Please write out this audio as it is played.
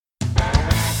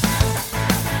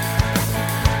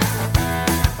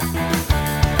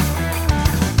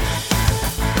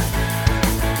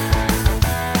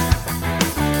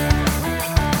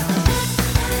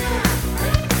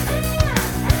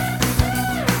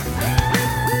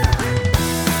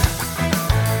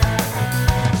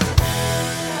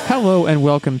Hello and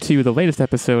welcome to the latest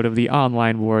episode of the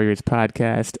Online Warriors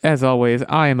podcast. As always,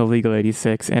 I am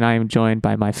Illegal86 and I am joined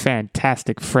by my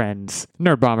fantastic friends,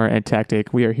 Nerd Bomber and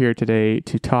Tactic. We are here today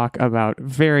to talk about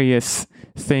various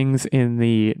things in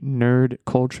the nerd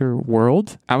culture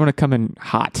world. I want to come in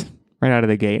hot right out of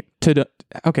the gate.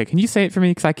 Okay, can you say it for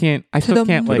me? Because I still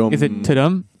can't, like, is it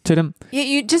tudum? Tudum?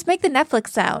 You just make the Netflix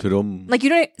sound. Tudum. Like,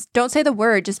 you don't say the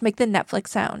word, just make the Netflix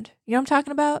sound. You know what I'm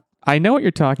talking about? I know what you're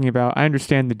talking about. I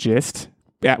understand the gist.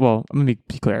 Yeah, well, let me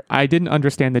be clear. I didn't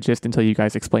understand the gist until you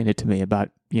guys explained it to me about,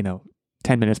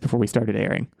 10 minutes before we started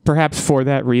airing. Perhaps for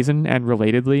that reason and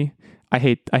relatedly, I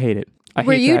hate it.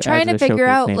 Were you trying to figure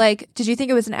out, did you think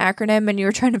it was an acronym and you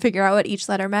were trying to figure out what each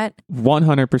letter meant?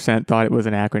 100% thought it was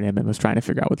an acronym and was trying to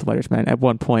figure out what the letters meant at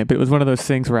one point. But it was one of those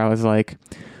things where I was like,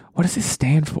 what does this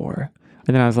stand for?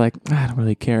 And then I was like, I don't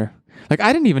really care. Like,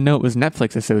 I didn't even know it was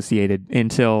Netflix associated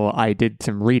until I did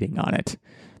some reading on it.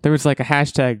 There was like a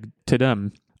hashtag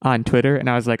Tudum on Twitter, and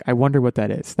I was like, I wonder what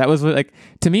that is. That was like,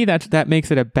 to me, that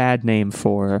makes it a bad name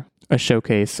for a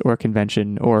showcase or a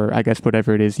convention, or I guess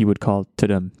whatever it is you would call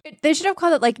Tudum. They should have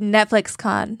called it like Netflix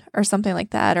Con or something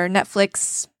like that, or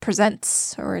Netflix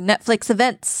Presents or Netflix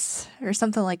Events or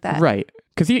something like that. Right.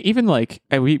 Because even like,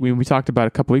 when we talked about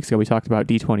a couple weeks ago, we talked about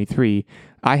D23.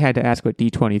 I had to ask what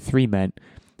D23 meant,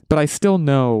 but I still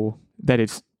know that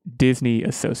it's Disney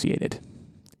associated.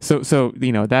 So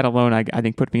that alone, I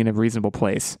think, put me in a reasonable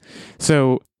place.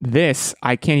 So this,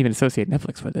 I can't even associate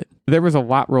Netflix with it. There was a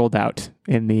lot rolled out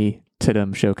in the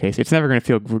Tudum showcase. It's never going to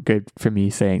feel good for me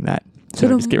saying that. So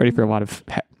just get ready for a lot of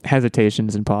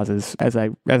hesitations and pauses as I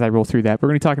roll through that. We're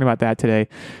going to be talking about that today.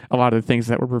 A lot of the things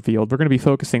that were revealed. We're going to be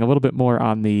focusing a little bit more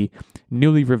on the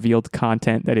newly revealed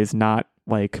content that is not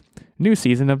like new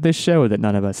season of this show that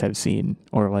none of us have seen,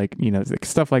 or like,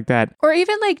 stuff like that. Or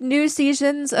even like new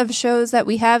seasons of shows that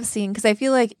we have seen, because I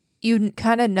feel like you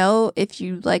kind of know if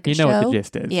you like a show. You know what the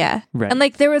gist is. Yeah. Right. And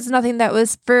like there was nothing that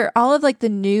was for all of like the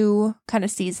new kind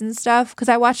of season stuff, because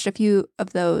I watched a few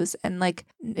of those and like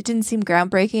it didn't seem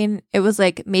groundbreaking. It was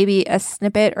like maybe a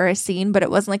snippet or a scene, but it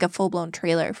wasn't like a full-blown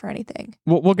trailer for anything.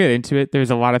 We'll get into it.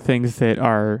 There's a lot of things that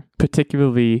are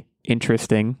particularly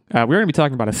interesting. We're going to be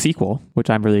talking about a sequel, which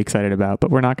I'm really excited about,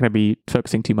 but we're not going to be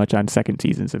focusing too much on second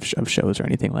seasons of shows or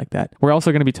anything like that. We're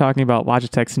also going to be talking about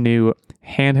Logitech's new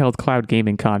handheld cloud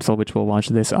gaming console, which will launch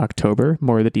this October.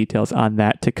 More of the details on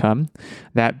that to come.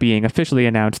 That being officially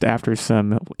announced after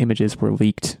some images were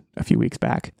leaked a few weeks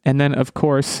back. And then, of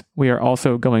course, we are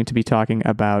also going to be talking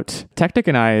about Tactic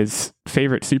and I's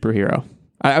favorite superhero.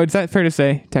 Is that fair to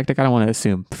say, Tactic? I don't want to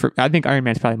assume. I think Iron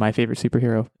Man's probably my favorite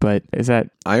superhero, but is that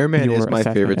Iron Man your is my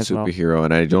favorite superhero,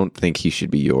 and I don't think he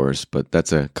should be yours, but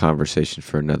that's a conversation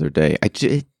for another day.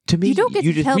 To me, you don't get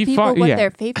to tell people what their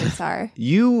favorites are.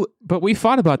 But we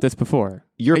fought about this before.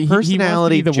 Your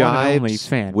personality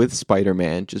jives with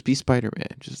Spider-Man. Just be Spider-Man.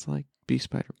 Just like be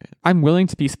Spider-Man. I'm willing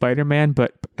to be Spider-Man,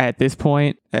 but at this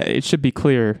point, it should be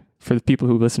clear for the people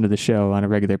who listen to the show on a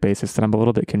regular basis that I'm a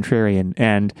little bit contrarian,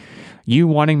 and you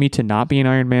wanting me to not be an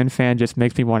Iron Man fan just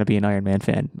makes me want to be an Iron Man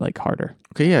fan, like, harder.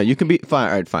 Okay, yeah, you can be fine.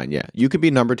 All right, fine, yeah. You can be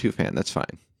number 2 fan, that's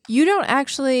fine. You don't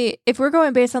actually, if we're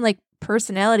going based on like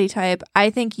personality type,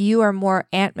 I think you are more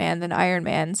Ant-Man than Iron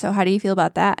Man. So how do you feel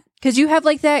about that? Because you have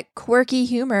like that quirky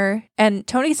humor, and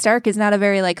Tony Stark is not a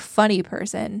very like funny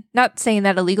person. Not saying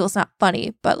that Illegal's not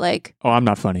funny, but like... Oh, I'm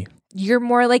not funny. You're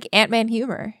more like Ant-Man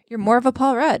humor. You're more of a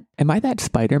Paul Rudd. Am I that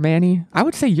Spider-Man-y? I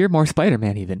would say you're more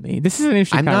Spider-Man-y than me. This is an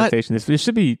interesting conversation. This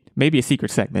should be maybe a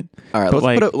secret segment. All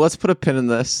right, let's put a pin in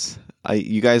this.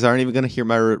 You guys aren't even going to hear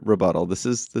my rebuttal. This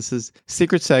is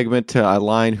secret segment to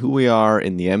align who we are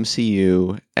in the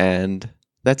MCU, and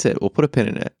that's it. We'll put a pin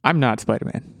in it. I'm not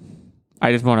Spider-Man.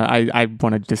 I just want to. I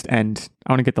want to just end.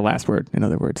 I want to get the last word. In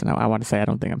other words, and I want to say I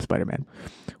don't think I'm Spider-Man.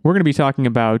 We're going to be talking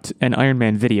about an Iron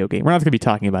Man video game. We're not going to be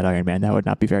talking about Iron Man. That would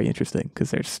not be very interesting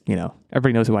because there's,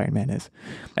 everybody knows who Iron Man is.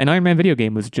 An Iron Man video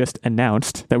game was just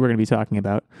announced that we're going to be talking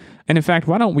about. And in fact,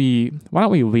 why don't we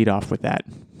lead off with that?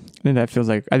 I think that feels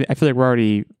like, I feel like we're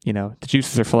already, the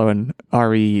juices are flowing,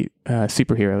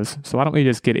 superheroes. So why don't we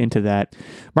just get into that?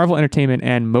 Marvel Entertainment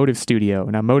and Motive Studio.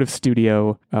 Now, Motive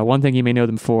Studio, one thing you may know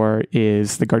them for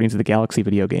is the Guardians of the Galaxy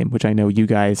video game, which I know you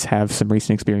guys have some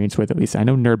recent experience with, at least. I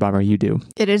know Nerd Bomber, you do.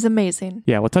 It is amazing.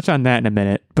 Yeah, we'll touch on that in a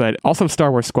minute. But also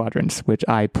Star Wars Squadrons, which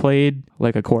I played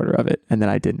like a quarter of it, and then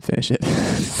I didn't finish it.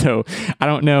 So I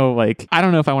don't know if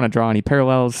I want to draw any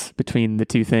parallels between the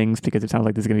two things, because it sounds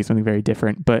like there's going to be something very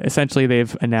different. But essentially,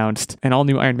 they've announced an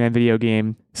all-new Iron Man video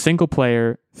game, single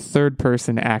player,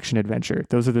 third-person action adventure.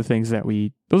 Those are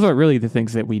really the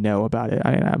things that we know about it.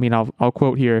 I mean, I'll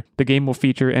quote here: "The game will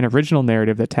feature an original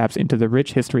narrative that taps into the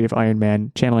rich history of Iron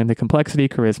Man, channeling the complexity,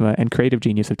 charisma, and creative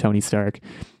genius of Tony Stark,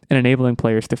 and enabling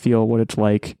players to feel what it's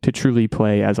like to truly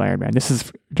play as Iron Man." This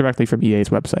is directly from EA's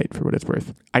website, for what it's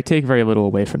worth. I take very little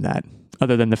away from that,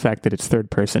 other than the fact that it's third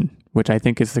person, which I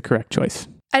think is the correct choice.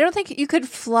 I don't think you could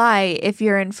fly if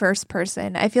you're in first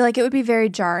person. I feel like it would be very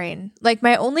jarring. Like,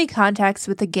 my only context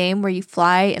with a game where you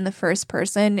fly in the first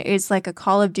person is like a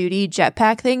Call of Duty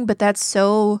jetpack thing, but that's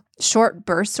so short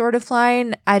burst sort of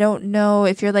flying. I don't know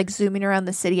if you're like zooming around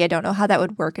the city. I don't know how that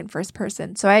would work in first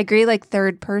person. So I agree, like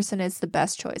third person is the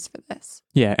best choice for this.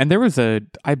 Yeah, and there was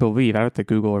I believe, I have to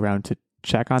Google around to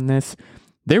check on this.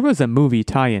 There was a movie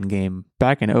tie-in game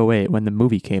back in 2008 when the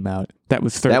movie came out. That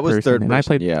was third person. And I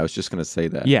played. Yeah, I was just gonna say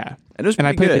that. Yeah, and it was and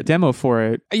I played good. the demo for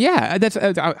it. Yeah,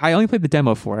 I only played the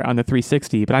demo for it on the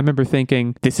 360, but I remember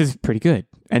thinking this is pretty good.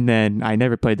 And then I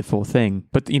never played the full thing.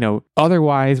 But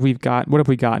otherwise what have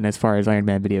we gotten as far as Iron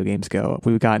Man video games go?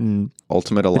 We've gotten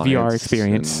Ultimate Alliance, the VR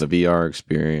experience, and the VR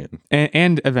experience,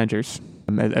 and Avengers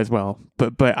as well.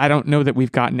 But I don't know that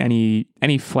we've gotten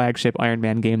any flagship Iron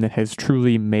Man game that has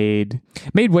truly made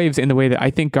waves in the way that I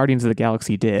think Guardians of the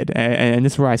Galaxy did. And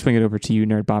this is where I swing it over to you,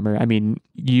 Nerd Bomber. I mean,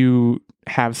 you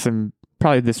have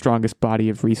probably the strongest body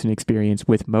of recent experience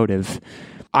with Motive.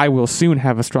 I will soon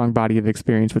have a strong body of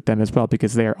experience with them as well,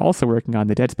 because they are also working on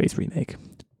the Dead Space remake.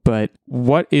 But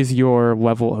what is your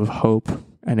level of hope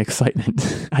and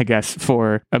excitement, I guess,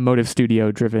 for a Motive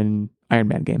Studio-driven Iron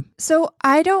Man game? So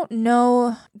I don't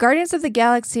know. Guardians of the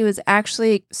Galaxy was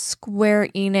actually Square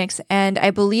Enix, and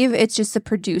I believe it's just the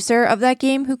producer of that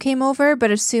game who came over, but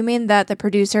assuming that the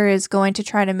producer is going to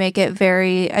try to make it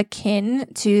very akin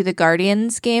to the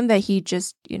Guardians game that he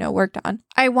just, worked on.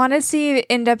 I want to see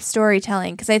in-depth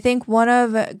storytelling, because I think one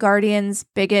of Guardians'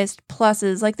 biggest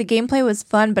pluses, like the gameplay was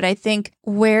fun, but I think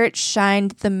where it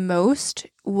shined the most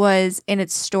was in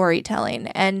its storytelling,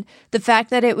 and the fact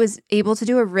that it was able to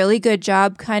do a really good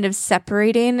job kind of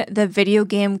separating the video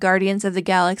game Guardians of the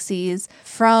Galaxies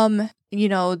from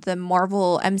the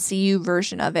Marvel MCU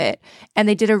version of it. And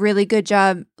they did a really good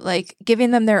job, like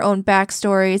giving them their own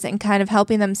backstories and kind of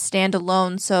helping them stand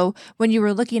alone. So when you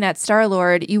were looking at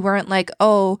Star-Lord, you weren't like,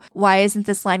 oh, why isn't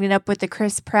this lining up with the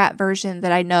Chris Pratt version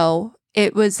that I know?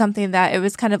 It was something that it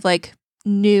was kind of like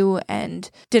new and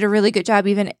did a really good job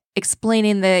even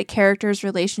explaining the characters'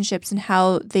 relationships and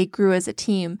how they grew as a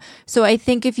team. So I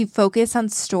think if you focus on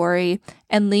story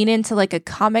and lean into like a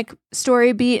comic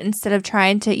story beat instead of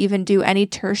trying to even do any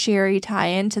tertiary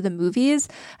tie-in to the movies,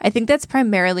 I think that's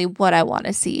primarily what I want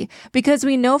to see. Because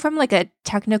we know from like a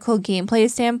technical gameplay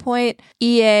standpoint,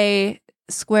 EA,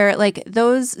 Square, like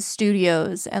those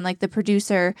studios and like the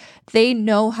producer, they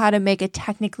know how to make a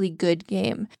technically good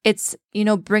game. It's,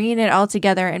 bringing it all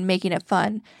together and making it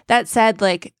fun. That said,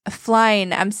 like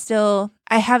flying,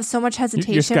 I have so much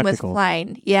hesitation with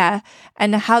flying. Yeah.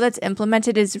 And how that's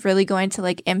implemented is really going to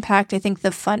like impact, I think,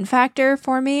 the fun factor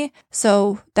for me.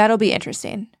 So that'll be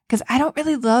interesting, because I don't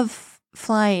really love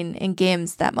flying in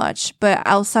games that much, but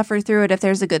I'll suffer through it if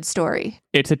there's a good story.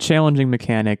 It's a challenging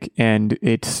mechanic, and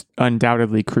it's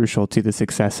undoubtedly crucial to the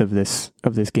success of this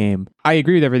game. I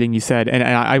agree with everything you said, and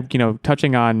I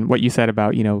touching on what you said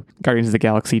about Guardians of the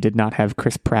Galaxy did not have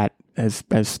Chris Pratt as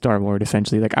Star-Lord,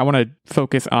 essentially. Like, I want to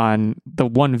focus on the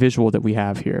one visual that we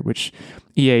have here, which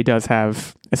EA does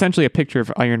have essentially a picture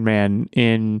of Iron Man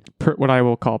in what I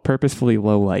will call purposefully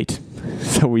low light.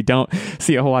 So we don't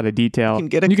see a whole lot of detail. You can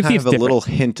get a little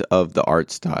hint of the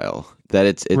art style. That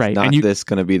it's right. Not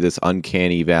going to be this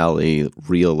uncanny valley,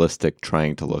 realistic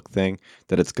trying to look thing.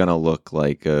 That it's going to look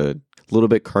like a little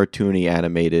bit cartoony,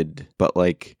 animated, but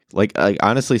like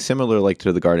honestly similar like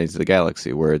to the Guardians of the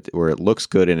Galaxy, where it looks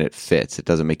good and it fits. It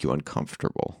doesn't make you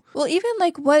uncomfortable. Well, even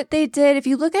like what they did, if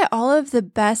you look at all of the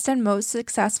best and most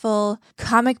successful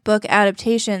comic book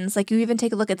adaptations, like you even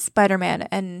take a look at Spider-Man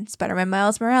and Spider-Man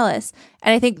Miles Morales,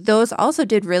 and I think those also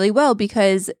did really well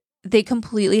because they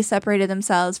completely separated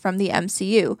themselves from the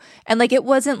MCU. And like, it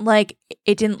wasn't like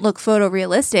it didn't look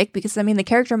photorealistic, because I mean, the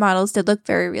character models did look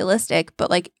very realistic, but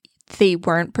like they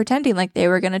weren't pretending like they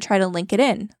were going to try to link it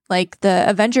in. Like the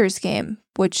Avengers game,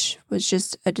 which was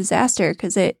just a disaster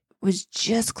because it was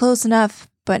just close enough,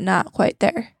 but not quite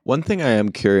there. One thing I am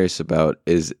curious about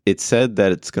is it said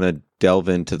that it's going to delve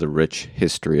into the rich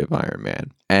history of Iron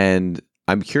Man. And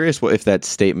I'm curious if that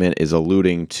statement is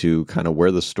alluding to kind of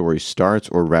where the story starts,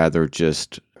 or rather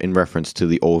just in reference to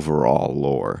the overall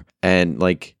lore. And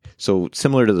like, so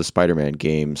similar to the Spider-Man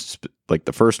games, like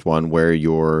the first one where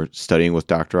you're studying with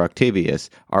Dr. Octavius,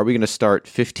 are we going to start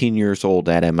 15 years old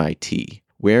at MIT?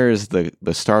 where is the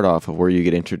start off of where you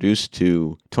get introduced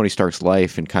to Tony Stark's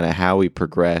life and kind of how he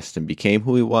progressed and became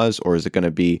who he was? Or is it going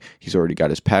to be he's already got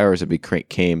his powers and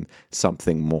became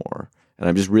something more? And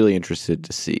I'm just really interested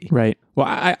to see. Right. Well,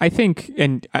 I think,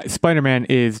 and Spider-Man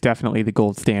is definitely the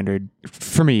gold standard,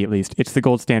 for me at least. It's the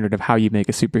gold standard of how you make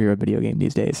a superhero video game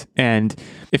these days. And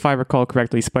if I recall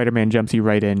correctly, Spider-Man jumps you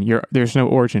right in. There's no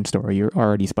origin story. You're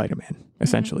already Spider-Man,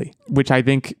 essentially, which I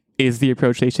think is the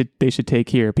approach they should take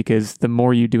here, because the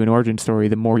more you do an origin story,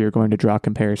 the more you're going to draw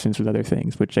comparisons with other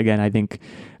things, which again, I think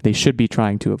they should be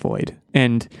trying to avoid.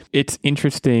 And it's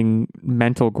interesting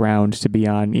mental ground to be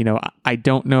on. I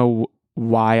don't know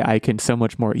why I can so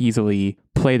much more easily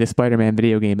play the Spider-Man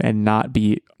video game and not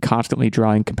be constantly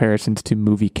drawing comparisons to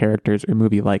movie characters or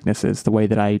movie likenesses the way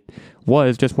that I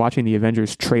was just watching the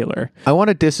Avengers trailer. I want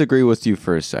to disagree with you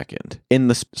for a second. In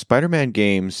the Spider-Man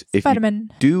games, if you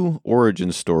do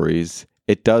origin stories,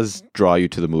 it does draw you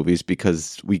to the movies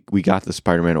because we got the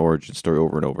Spider-Man origin story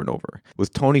over and over and over.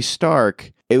 With Tony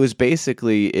Stark, it was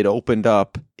basically, it opened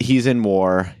up, he's in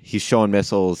war, he's showing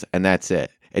missiles, and that's it.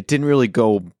 It didn't really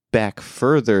go back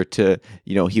further to,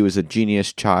 he was a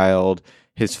genius child.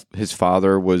 His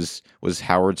father was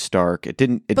Howard Stark.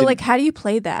 But how do you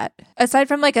play that? Aside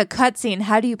from like a cutscene,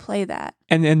 how do you play that?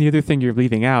 And the other thing you're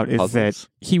leaving out is puzzles. That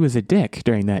he was a dick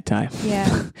during that time.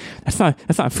 Yeah. That's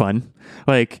not fun.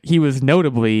 Like, he was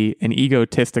notably an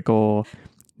egotistical,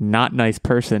 not nice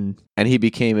person. And he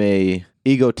became a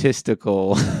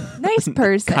egotistical nice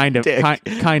person. kind of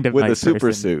with nice a super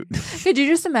person. suit. Could you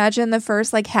just imagine the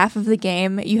first half of the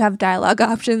game, you have dialogue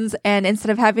options, and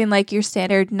instead of having your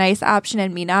standard nice option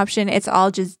and mean option, it's all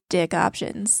just dick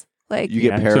options. You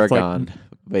get Paragon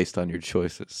based on your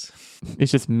choices.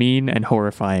 It's just mean and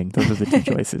horrifying. Those are the two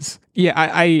choices. Yeah,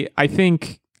 I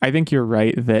think you're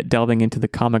right that delving into the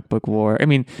comic book lore, I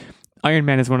mean, Iron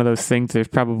Man is one of those things, there's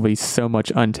probably so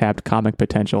much untapped comic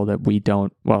potential that we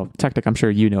don't, well, technically, I'm sure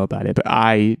you know about it, but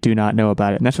I do not know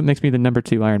about it. And that's what makes me the number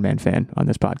 2 Iron Man fan on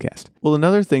this podcast. Well,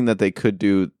 another thing that they could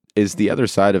do is the other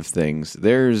side of things.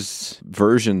 There's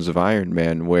versions of Iron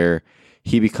Man where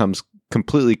he becomes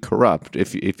completely corrupt.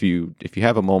 If you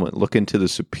have a moment, look into the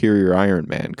Superior Iron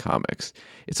Man comics.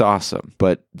 It's awesome.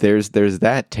 But there's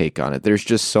that take on it. There's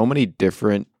just so many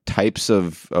different types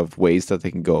of ways that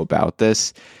they can go about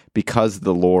this, because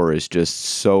the lore is just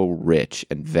so rich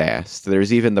and vast.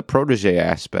 There's even the protege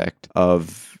aspect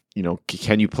of,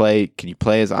 can you play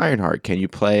as Ironheart? Can you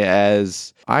play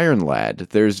as Iron Lad?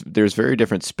 There's very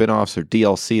different spin-offs or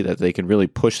DLC that they can really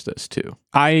push this to.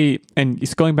 And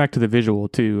it's going back to the visual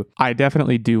too, I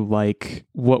definitely do like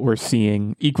what we're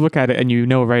seeing. You look at it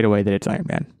and right away that it's Iron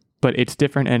Man, but it's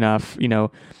different enough,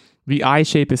 the eye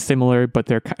shape is similar, but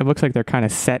it looks like they're kind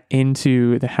of set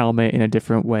into the helmet in a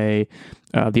different way.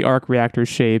 The arc reactor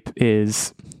shape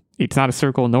it's not a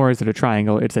circle, nor is it a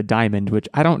triangle. It's a diamond, which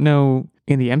I don't know,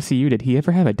 in the MCU, did he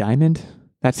ever have a diamond?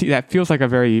 That feels like a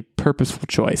very purposeful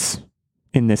choice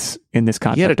in this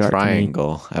concept. He had a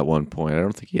triangle at one point. I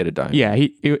don't think he had a diamond. Yeah,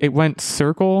 it went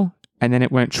circle, and then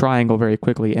it went triangle very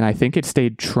quickly, and I think it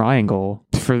stayed triangle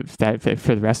for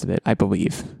the rest of it, I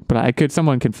believe. But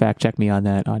someone can fact check me on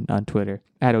that on Twitter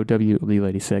at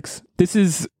OWLeal86. This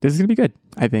is gonna be good,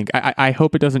 I think. I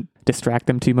hope it doesn't distract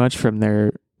them too much from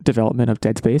their development of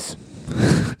Dead Space.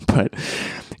 But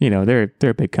they're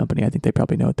a big company. I think they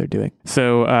probably know what they're doing.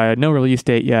 So no release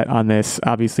date yet on this.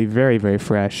 Obviously very, very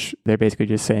fresh. They're basically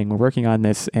just saying we're working on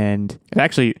this, and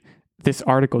actually, this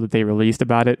article that they released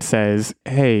about it says,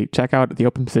 hey, check out the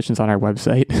open positions on our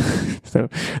website. So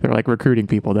they're recruiting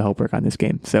people to help work on this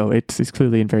game. So it's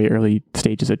clearly in very early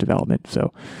stages of development.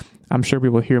 So I'm sure we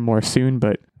will hear more soon,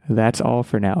 but that's all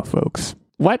for now, folks.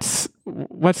 Let's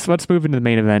move into the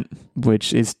main event,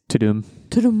 which is Tudum.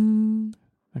 Tudum.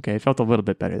 Okay, it felt a little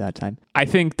bit better that time. I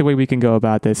think the way we can go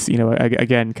about this,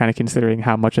 again, kind of considering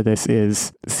how much of this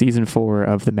is season 4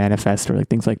 of the manifest or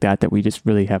things like that we just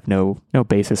really have no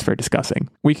basis for discussing.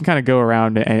 We can kind of go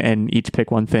around and each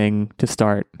pick one thing to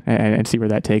start and see where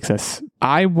that takes us.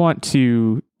 I want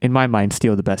to, in my mind,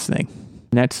 steal the best thing.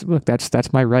 And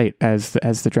that's my right as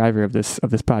the driver of this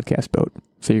podcast boat.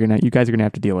 So you guys are gonna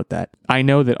have to deal with that. I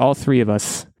know that all 3 of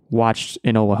us watched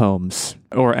Enola Holmes,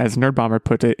 or as Nerd Bomber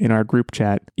put it in our group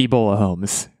chat, Ebola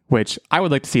Holmes, which I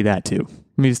would like to see that too.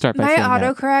 Let me start by saying that. My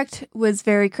autocorrect was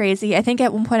very crazy. I think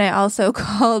at one point I also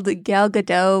called Gal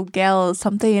Gadot, Gal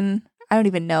something. I don't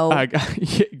even know.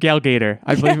 Gal Gator.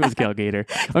 I believe it was Gal Gator.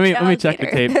 Let me check the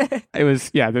tape. It was,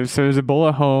 there was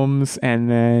Ebola Holmes, and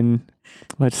then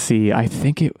Let's see. I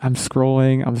think I'm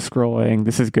scrolling.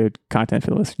 This is good content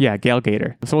for the list. Yeah, Gal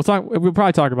Gator. So we'll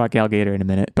probably talk about Gal Gator in a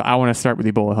minute, but I want to start with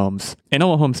Ebola Holmes.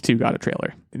 Enola Holmes 2 got a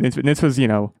trailer. This was,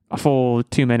 a full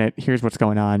 2-minute, here's what's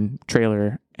going on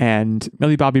trailer. And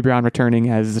Millie Bobby Brown returning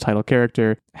as the title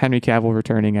character, Henry Cavill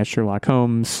returning as Sherlock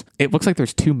Holmes. It looks like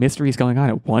there's 2 mysteries going on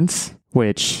at once,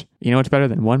 which, it's better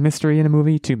than 1 mystery in a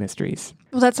movie, 2 mysteries.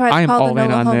 Well, that's why it's called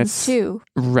Enola Holmes 2.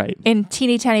 Right. In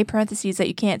teeny tiny parentheses that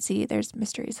you can't see, there's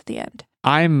mysteries at the end.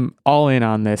 I'm all in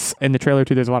on this. In the trailer,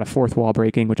 too, there's a lot of fourth wall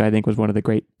breaking, which I think was one of the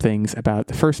great things about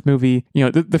the first movie.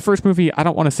 The first movie, I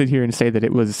don't want to sit here and say that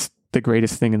it was the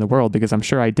greatest thing in the world, because I'm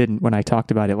sure I didn't when I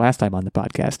talked about it last time on the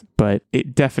podcast, but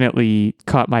it definitely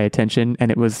caught my attention,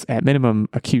 and it was at minimum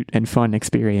a cute and fun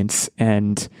experience,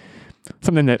 and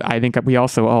something that I think we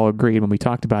also all agreed when we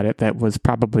talked about it that was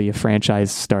probably a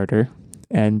franchise starter.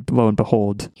 And lo and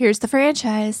behold, here's the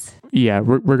franchise. Yeah,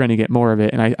 we're going to get more of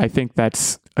it. And I think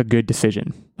that's a good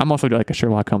decision. I'm also like a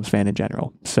Sherlock Holmes fan in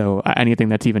general. So anything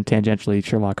that's even tangentially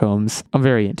Sherlock Holmes, I'm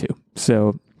very into.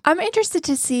 So I'm interested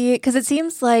to see, because it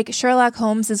seems like Sherlock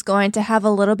Holmes is going to have a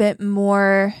little bit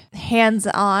more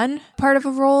hands-on part of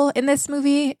a role in this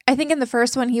movie. I think in the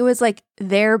first one, he was like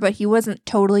there, but he wasn't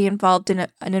totally involved in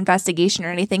an investigation or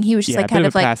anything. He was just kind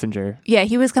of like passenger. Yeah,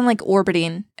 he was kind of like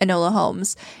orbiting Enola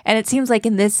Holmes. And it seems like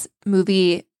in this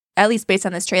movie, at least based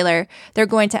on this trailer, they're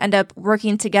going to end up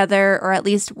working together, or at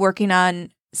least working on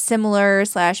similar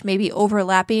 / maybe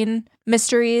overlapping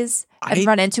mysteries and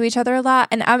run into each other a lot.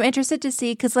 And I'm interested to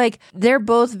see, because they're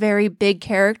both very big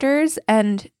characters,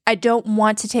 and I don't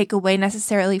want to take away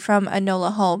necessarily from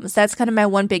Enola Holmes. That's kind of my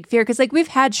one big fear, because we've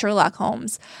had Sherlock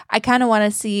Holmes. I kind of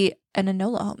want to see an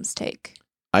Enola Holmes take.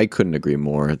 I couldn't agree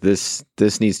more. This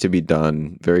needs to be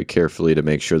done very carefully to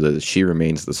make sure that she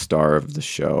remains the star of the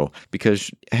show.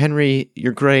 Because Henry,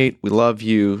 you're great, we love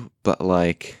you, but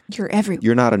you're everywhere.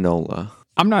 You're not Enola.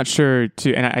 I'm not sure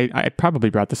and I probably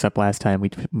brought this up last time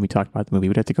when we talked about the movie.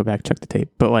 We'd have to go back and check the tape.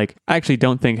 But I actually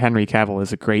don't think Henry Cavill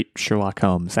is a great Sherlock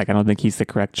Holmes. I don't think he's the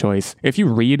correct choice. If you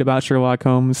read about Sherlock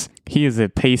Holmes, he is a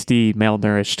pasty,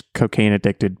 malnourished,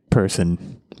 cocaine-addicted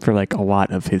person for a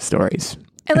lot of his stories.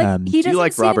 And he doesn't you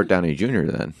like Robert Downey Jr.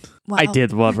 then? Wow. I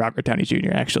did love Robert Downey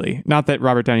Jr. actually. Not that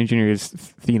Robert Downey Jr.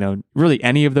 is, really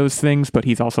any of those things, but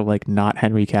he's also not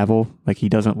Henry Cavill. He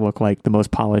doesn't look like the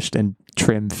most polished and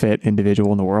trim fit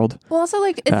individual in the world. Well, also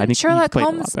isn't Sherlock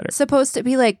Holmes supposed to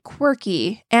be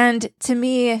quirky? And to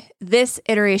me, this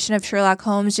iteration of Sherlock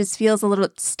Holmes just feels a little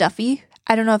stuffy.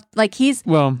 I don't know if he's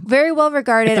very well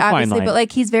regarded, obviously,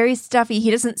 but he's very stuffy.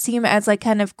 He doesn't seem as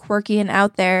kind of quirky and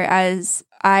out there as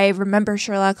I remember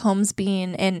Sherlock Holmes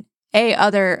being in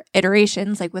other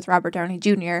iterations, with Robert Downey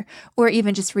Jr., or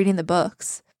even just reading the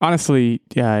books. Honestly,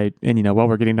 and while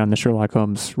we're getting down the Sherlock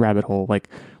Holmes rabbit hole,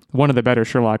 one of the better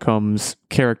Sherlock Holmes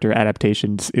character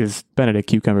adaptations is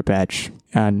Benedict Cumberbatch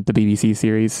on the BBC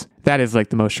series. That is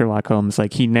the most Sherlock Holmes.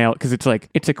 He nailed, because it's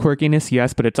it's a quirkiness,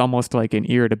 yes, but it's almost an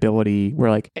irritability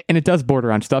where and it does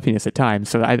border on stuffiness at times.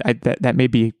 So that may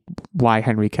be why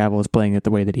Henry Cavill is playing it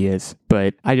the way that he is.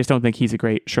 But I just don't think he's a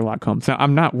great Sherlock Holmes. Now,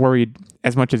 I'm not worried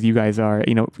as much as you guys are.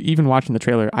 Even watching the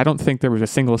trailer, I don't think there was a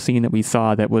single scene that we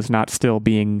saw that was not still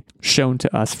being shown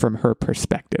to us from her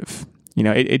perspective.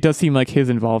 It does seem like his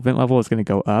involvement level is going to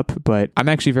go up, but I'm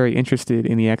actually very interested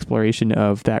in the exploration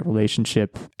of that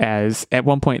relationship, as at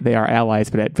one point they are allies,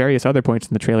 but at various other points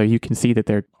in the trailer, you can see that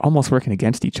they're almost working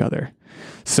against each other.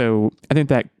 So I think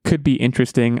that could be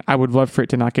interesting. I would love for it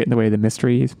to not get in the way of the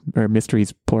mysteries, or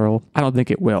mysteries plural. I don't think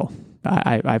it will.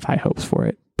 I have high hopes for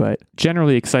it, but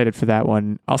generally excited for that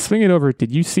one. I'll swing it over.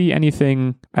 Did you see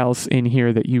anything else in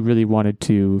here that you really wanted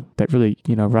to, that really,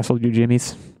 rustled your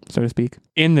jimmies, so to speak?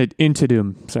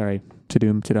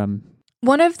 Tudum.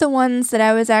 One of the ones that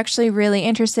I was actually really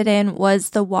interested in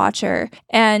was The Watcher.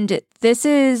 And this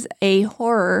is a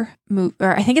horror movie,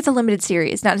 or I think it's a limited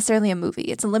series, not necessarily a movie.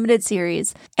 It's a limited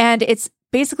series. And it's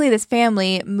basically this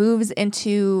family moves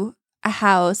into a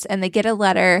house, and they get a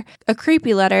letter, a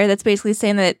creepy letter that's basically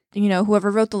saying that,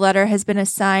 whoever wrote the letter has been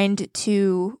assigned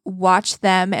to watch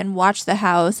them and watch the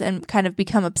house and kind of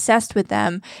become obsessed with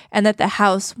them, and that the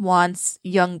house wants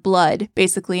young blood,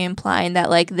 basically implying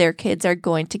that their kids are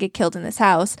going to get killed in this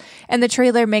house. And the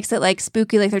trailer makes it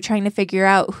spooky, they're trying to figure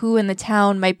out who in the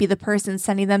town might be the person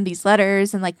sending them these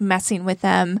letters and messing with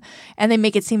them, and they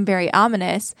make it seem very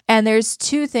ominous. And there's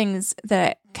 2 things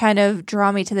that kind of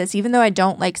draw me to this, even though I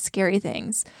don't like scary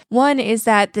things. One is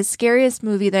that the scariest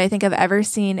movie that I think I've ever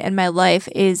seen in my life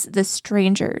is The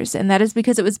Strangers, and that is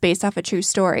because it was based off a true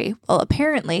story. Well,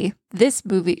 apparently, this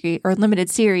movie or limited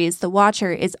series, The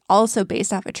Watcher, is also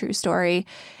based off a true story.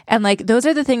 And like, those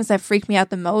are the things that freak me out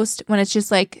the most when it's just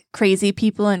like crazy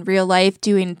people in real life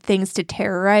doing things to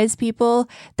terrorize people.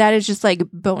 That is just like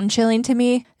bone chilling to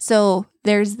me. So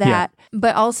there's that. Yeah.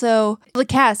 But also the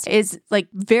cast is like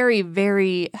very,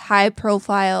 very high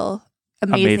profile,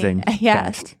 amazing.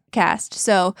 Cast.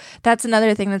 So that's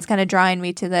another thing that's kind of drawing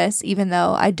me to this, even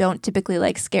though I don't typically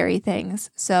like scary things.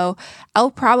 So I'll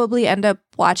probably end up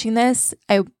watching this.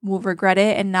 I will regret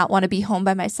it and not want to be home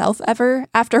by myself ever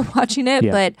after watching it.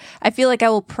 Yeah. But I feel like I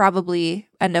will probably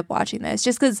end up watching this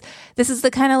just because this is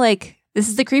the kind of like, this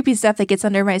is the creepy stuff that gets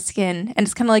under my skin. And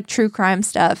it's kind of like true crime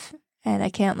stuff. And I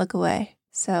can't look away.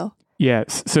 So.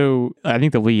 Yes. So I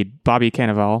think the lead, Bobby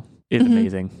Cannavale, is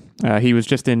amazing. He was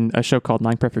just in a show called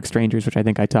Nine Perfect Strangers, which I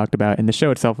think I talked about, and the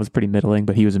show itself was pretty middling,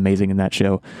 but he was amazing in that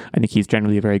show. I think he's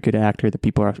generally a very good actor that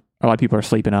a lot of people are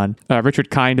sleeping on.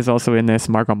 Richard Kind is also in this.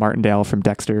 Margot Martindale from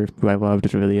Dexter, who I loved,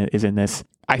 is in this.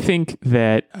 I think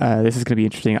that this is going to be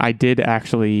interesting. I did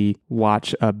actually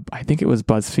watch, I think it was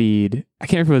BuzzFeed. I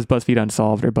can't remember if it was BuzzFeed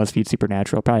Unsolved or BuzzFeed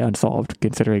Supernatural, probably Unsolved,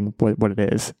 considering what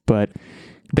it is. But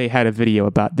they had a video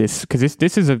about this, because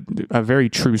this is a very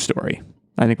true story.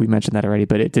 I think we mentioned that already,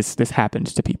 but this happened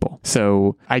to people.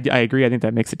 So I agree. I think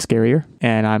that makes it scarier,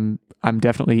 and I'm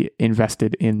definitely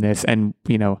invested in this. And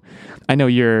I know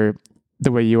you're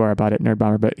the way you are about it, Nerd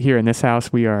Bomber, but here in this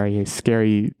house, we are a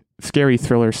scary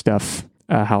thriller stuff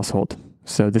household.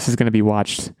 So this is going to be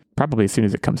watched probably as soon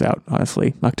as it comes out.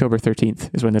 Honestly, October 13th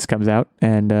is when this comes out,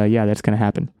 and that's going to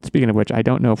happen. Speaking of which, I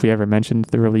don't know if we ever mentioned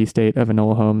the release date of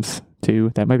Enola Holmes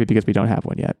 2. That might be because we don't have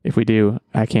one yet. If we do,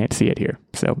 I can't see it here,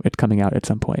 so it's coming out at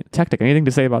some point. Tactic, anything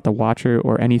to say about The Watcher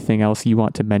or anything else you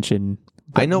want to mention?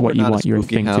 I know what you want your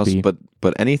thing house, to be,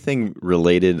 but anything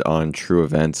related on true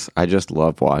events, I just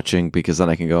love watching, because then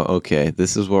I can go, okay,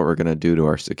 this is what we're going to do to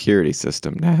our security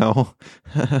system now.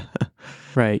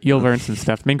 Right, you'll learn some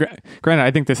stuff. I mean, granted,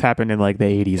 I think this happened in like the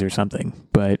 80s or something,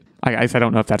 but I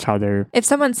don't know if that's how they're. If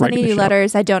someone's sending you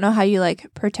letters, I don't know how you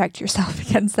like protect yourself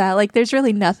against that. Like, there's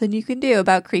really nothing you can do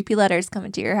about creepy letters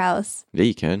coming to your house. Yeah,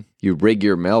 you can. You rig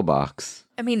your mailbox.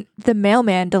 I mean, the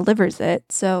mailman delivers it,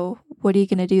 so what are you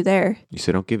going to do there? You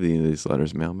say, don't give any of these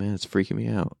letters, mailman. It's freaking me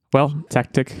out. Well,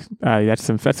 Tactic, that's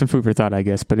some food for thought, I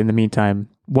guess. But in the meantime,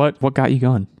 what got you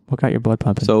going? What got your blood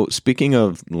pumping? So speaking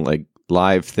of like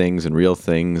live things and real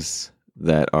things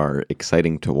that are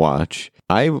exciting to watch,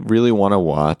 I really want to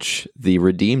watch The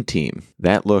Redeem Team.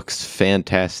 That looks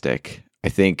fantastic.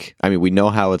 I mean, we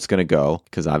know how it's going to go,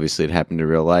 because obviously it happened in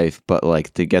real life, but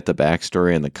like to get the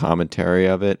backstory and the commentary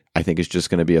of it, I think it's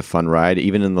just going to be a fun ride.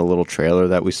 Even in the little trailer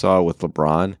that we saw with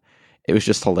LeBron, it was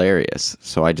just hilarious.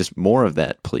 So more of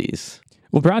that, please.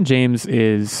 LeBron James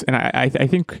is, and I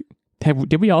think,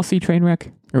 did we all see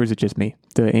Trainwreck? Or was it just me?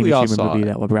 The Amy Schumer movie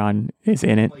that LeBron is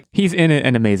in it. He's in it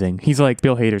and amazing. He's like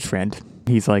Bill Hader's friend.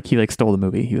 He stole the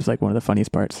movie. He was like one of the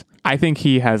funniest parts. I think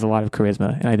he has a lot of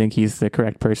charisma, and I think he's the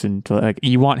correct person to like.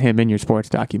 You want him in your sports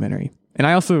documentary. And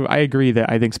I agree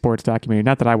that I think sports documentary,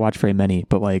 not that I watch very many,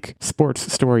 but like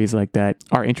sports stories like that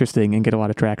are interesting and get a lot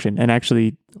of traction. And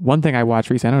actually, one thing I watched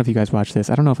recently, I don't know if you guys watched this.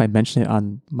 I don't know if I mentioned it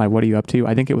on my What Are You Up To?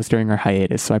 I think it was during our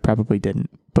hiatus, so I probably didn't.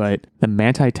 But the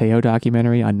Manti Te'o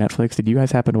documentary on Netflix, did you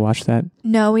guys happen to watch that?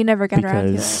 No, we never got around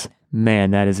to it.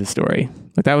 Man, that is a story.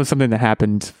 Like, that was something that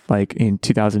happened like in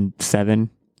 2007,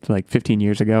 like 15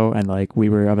 years ago. And like we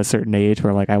were of a certain age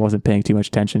where like I wasn't paying too much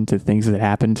attention to things that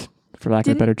happened, for lack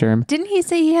of a better term. Didn't he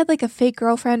say he had like a fake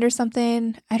girlfriend or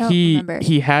something? I don't remember.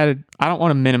 I don't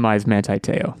want to minimize Manti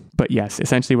Te'o, but yes,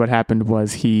 essentially what happened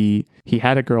was he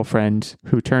had a girlfriend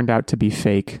who turned out to be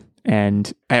fake.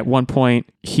 And at one point,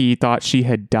 he thought she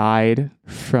had died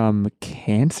from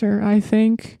cancer, I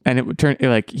think. And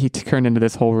he turned into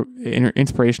this whole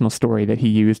inspirational story that he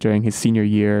used during his senior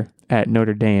year at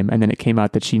Notre Dame. And then it came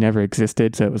out that she never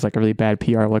existed. So it was like a really bad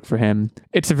PR look for him.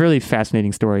 It's a really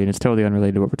fascinating story, and it's totally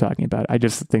unrelated to what we're talking about. I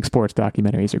just think sports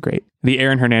documentaries are great. The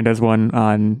Aaron Hernandez one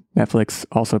on Netflix,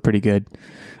 also pretty good.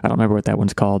 I don't remember what that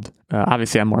one's called.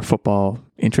 Obviously, I'm more football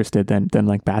interested than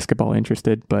like basketball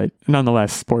interested, but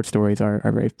nonetheless, sports stories are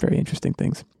very, very interesting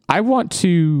things. I want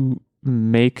to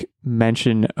make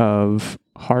mention of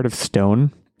Heart of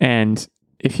Stone, and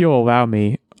if you'll allow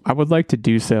me, I would like to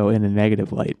do so in a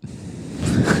negative light.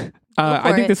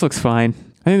 I think this looks fine.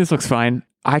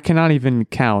 I cannot even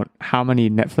count how many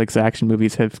Netflix action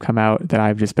movies have come out that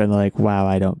I've just been like, wow,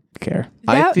 I don't care.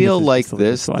 I feel like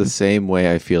this the same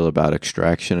way I feel about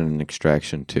Extraction and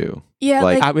Extraction 2. Yeah,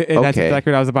 Like, like, And that's okay.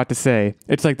 exactly what I was about to say.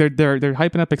 It's like they're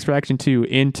hyping up Extraction 2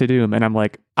 into Doom, and I'm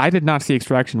like, I did not see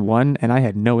Extraction 1, and I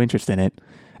had no interest in it,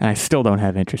 and I still don't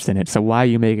have interest in it. So why are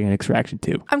you making an Extraction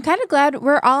 2? I'm kind of glad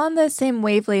we're all on the same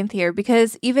wavelength here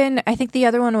because even I think the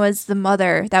other one was The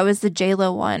Mother. That was the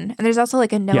J-Lo one. And there's also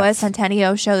like a Noah Yes.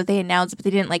 Centineo show that they announced, but they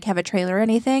didn't like have a trailer or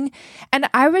anything. And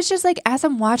I was just like, as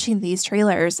I'm watching these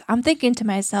trailers, I'm thinking to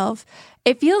myself,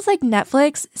 it feels like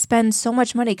Netflix spends so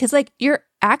much money because like your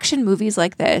action movies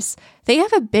like this, they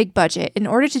have a big budget in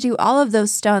order to do all of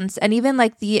those stunts. And even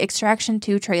like the Extraction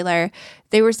 2 trailer,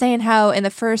 they were saying how in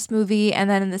the first movie and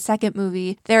then in the second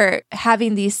movie, they're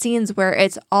having these scenes where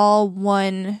it's all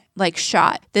one like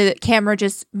shot. The camera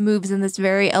just moves in this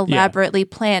very elaborately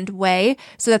planned way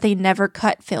so that they never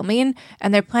cut filming.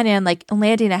 And they're planning on like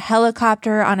landing a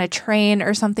helicopter on a train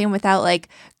or something without like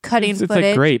cutting It's footage.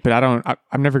 like great, but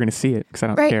I'm never going to see it because I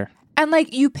don't Right. care. And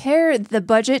like you pair the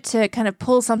budget to kind of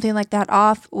pull something like that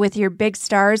off with your big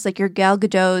stars, like your Gal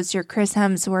Gadot's, your Chris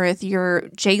Hemsworth, your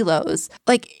J-Lo's.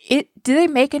 Like do they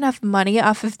make enough money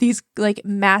off of these like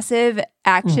massive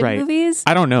action Right. movies?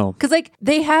 I don't know. Because like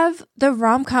they have the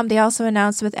rom-com they also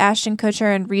announced with Ashton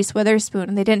Kutcher and Reese Witherspoon,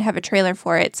 and they didn't have a trailer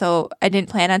for it, so I didn't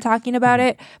plan on talking about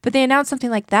it. But they announced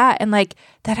something like that, and like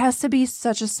that has to be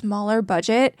such a smaller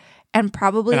budget. And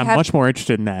probably And I'm have much more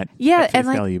interested in that. yeah, at face and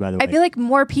like value, by the way. I feel like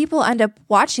more people end up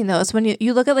watching those when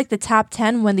you look at like the top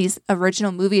 10 when these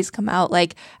original movies come out.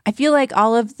 Like I feel like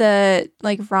all of the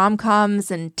like rom-coms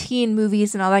and teen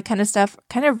movies and all that kind of stuff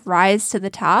kind of rise to the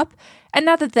top. And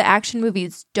not that the action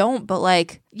movies don't, but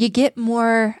like you get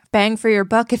more bang for your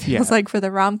buck, it feels like, for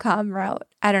the rom-com route.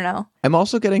 I don't know. I'm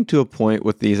also getting to a point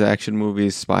with these action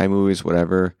movies, spy movies,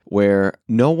 whatever, where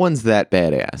no one's that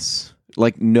badass.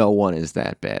 Like no one is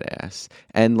that badass.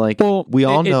 And like Well, we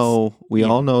all it's-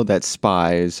 know that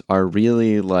spies are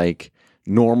really like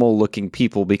normal looking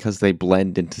people because they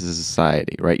blend into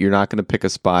society, right? You're not going to pick a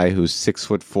spy who's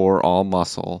 6'4", all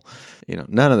muscle,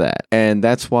 none of that. And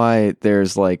that's why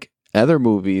there's like other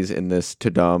movies in this to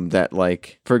dumb that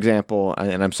like, for example,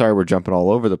 and I'm sorry we're jumping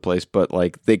all over the place, but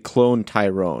like they clone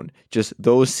Tyrone. Just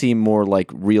those seem more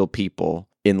like real people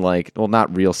in like, well,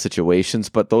 not real situations,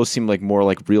 but those seem like more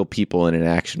like real people in an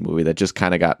action movie that just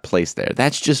kind of got placed there.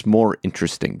 That's just more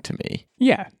interesting to me.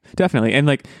 Yeah, definitely. And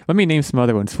like, let me name some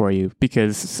other ones for you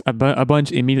because a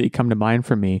bunch immediately come to mind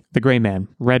for me. The Gray Man,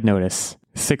 Red Notice,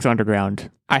 Six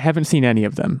Underground. I haven't seen any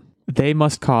of them. They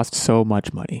must cost so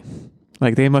much money.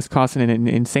 Like they must cost an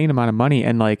insane amount of money.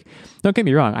 And like, don't get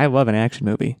me wrong, I love an action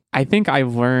movie. I think I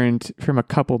learned from a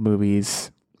couple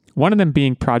movies, one of them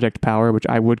being Project Power, which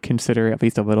I would consider at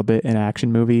least a little bit an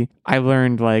action movie. I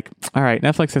learned like, all right,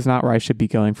 Netflix is not where I should be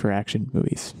going for action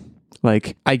movies.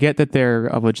 Like, I get that they're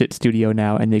a legit studio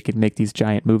now and they can make these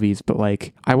giant movies, but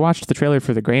like, I watched the trailer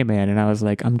for The Gray Man and I was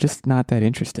like, I'm just not that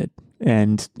interested.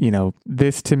 And,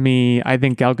 this to me, I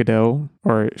think Gal Gadot,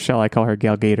 or shall I call her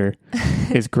Gal Gator,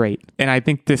 is great. And I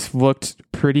think this looked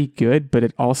pretty good, but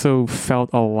it also felt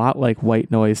a lot like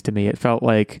White Noise to me. It felt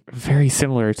like very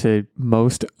similar to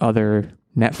most other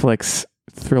Netflix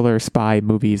thriller spy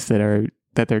movies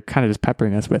that they're kind of just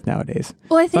peppering us with nowadays.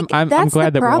 Well, I think I'm that's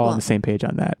glad the that we're all problem. on the same page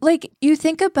on that. Like, you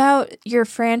think about your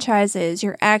franchises,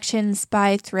 your action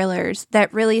spy thrillers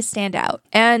that really stand out.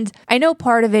 And I know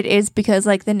part of it is because,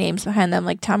 like, the names behind them,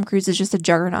 like Tom Cruise is just a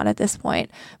juggernaut at this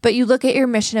point. But you look at your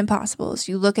Mission Impossibles,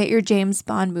 you look at your James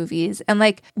Bond movies, and,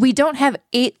 like, we don't have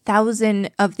 8,000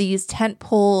 of these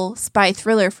tentpole spy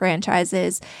thriller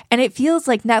franchises. And it feels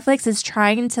like Netflix is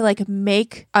trying to, like,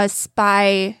 make a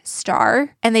spy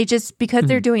star. And they just, because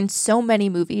they're doing so many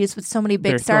movies with so many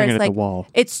big They're throwing stars, it at like, the wall.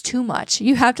 it's too much.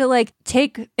 You have to like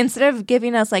take, instead of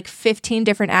giving us like 15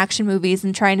 different action movies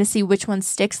and trying to see which one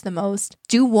sticks the most,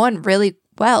 do one really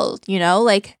well,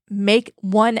 like make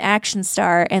one action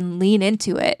star and lean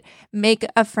into it. Make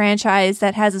a franchise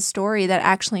that has a story that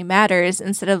actually matters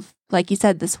instead of, like you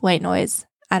said, this white noise.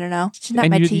 I don't know. It's not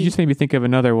And my you tea. just made me think of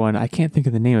another one. I can't think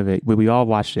of the name of it, but we all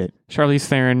watched it. Charlize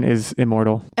Theron is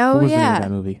immortal. Oh, What was the name yeah. of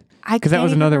that movie? I Because that can't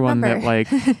was even another one that remember.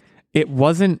 like it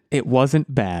wasn't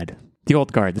bad. The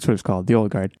Old Guard, that's what it's called. The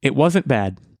Old Guard. It wasn't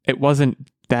bad. It wasn't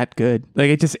that good. Like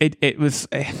it was.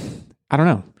 I don't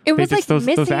know. It was like those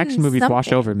missing action movies wash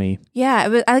something. over me. Yeah, it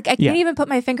was, I Yeah. can't even put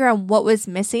my finger on what was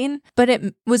missing, but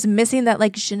it was missing that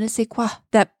like je ne sais quoi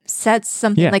that sets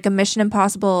something Yeah. like a Mission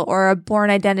Impossible or a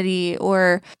Bourne Identity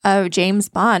or a James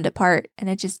Bond apart. And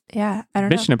it just, I don't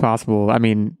Mission Impossible. I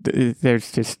mean,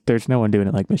 there's no one doing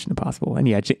it like Mission Impossible. And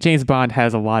yeah, James Bond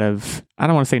has a lot of, I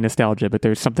don't want to say nostalgia, but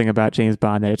there's something about James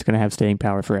Bond that it's going to have staying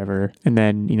power forever. And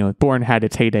then Bourne had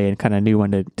its heyday and kind of knew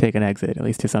when to take an exit, at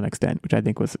least to some extent, which I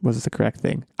think was the correct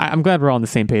thing. I'm glad we're all on the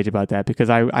same page about that, because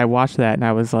I watched that and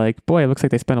I was like, boy, it looks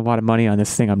like they spent a lot of money on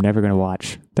this thing I'm never going to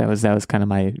watch. That was kind of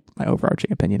my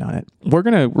overarching opinion on it. We're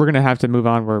gonna have to move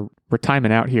on. We're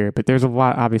timing out here, but there's a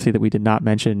lot obviously that we did not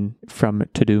mention from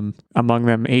Tudum. Among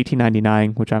them,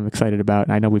 1899, which I'm excited about,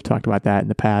 and I know we've talked about that in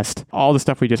the past. All the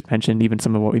stuff we just mentioned, even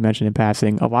some of what we mentioned in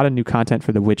passing. A lot of new content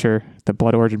for The Witcher, the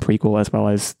Blood Origin prequel, as well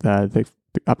as the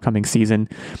upcoming season.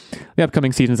 The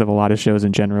upcoming seasons of a lot of shows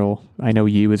in general. I know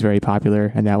You is very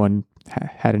popular, and that one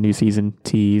had a new season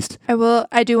teased.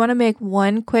 I do want to make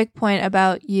one quick point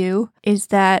about You, is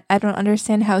that I don't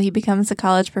understand how he becomes a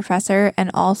college professor,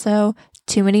 and also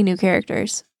too many new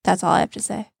characters. That's all I have to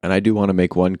say. And I do want to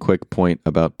make one quick point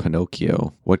about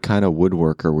Pinocchio. What kind of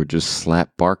woodworker would just slap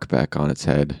bark back on its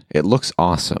head? It looks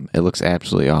awesome. It looks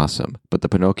absolutely awesome. But the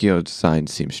Pinocchio design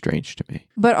seems strange to me.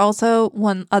 But also,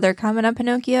 one other comment on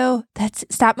Pinocchio, that's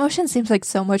stop motion seems like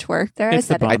so much work there. It's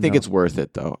the bum, I think though. it's worth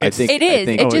it, though. It is. It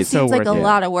it's just so seems like worth a it.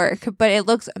 lot of work, but it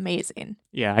looks amazing.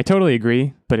 Yeah, I totally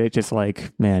agree, but it just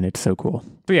man, it's so cool.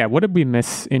 But yeah, what did we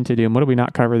miss in Tudum? What did we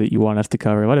not cover that you want us to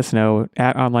cover? Let us know.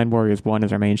 At Online Warriors 1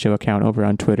 is our main show account over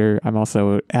on Twitter. I'm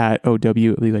also at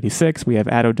OW86. We have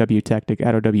at OW Tactic,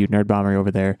 at OW Nerd Bomber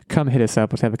over there. Come hit us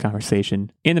up. Let's have a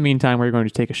conversation. In the meantime, we're going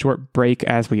to take a short break,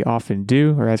 as we often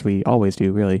do, or as we always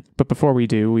do, really. But before we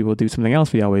do, we will do something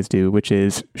else we always do, which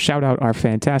is shout out our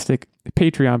fantastic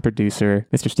Patreon producer,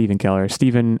 Mr. Steven Keller.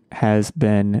 Steven has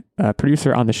been a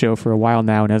producer on the show for a while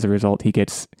now, and as a result, he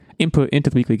gets input into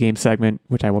the weekly game segment,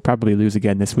 which I will probably lose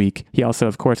again this week. He also,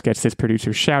 of course, gets his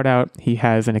producer shout out. He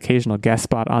has an occasional guest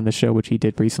spot on the show, which he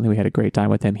did recently. We had a great time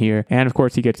with him here. And of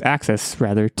course, he gets access,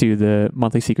 to the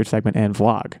monthly secret segment and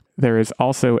vlog. There is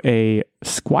also a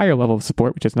Squire level of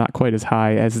support, which is not quite as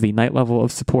high as the Knight level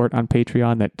of support on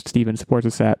Patreon that Steven supports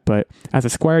us at. But as a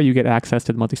Squire, you get access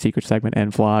to the monthly secret segment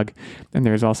and vlog. And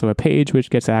there's also a page which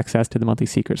gets access to the monthly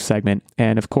secret segment.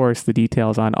 And of course, the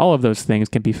details on all of those things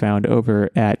can be found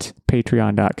over at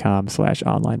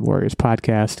patreon.com/Online Warriors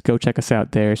Podcast. Go check us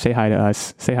out there. Say hi to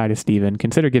us. Say hi to Steven.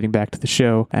 Consider giving back to the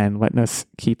show and letting us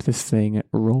keep this thing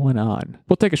rolling on.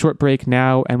 We'll take a short break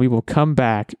now, and we will come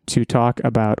back to talk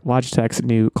about Logitech's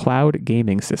new cloud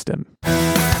gaming system.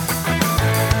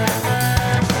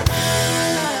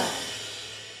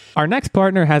 Our next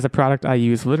partner has a product I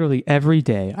use literally every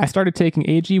day. I started taking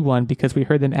AG1 because we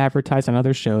heard them advertised on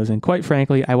other shows, and quite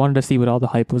frankly, I wanted to see what all the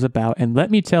hype was about, and let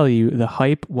me tell you, the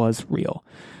hype was real.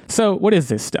 So what is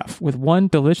this stuff? With one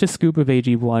delicious scoop of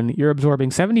AG1, you're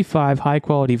absorbing 75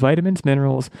 high-quality vitamins,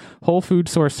 minerals, whole food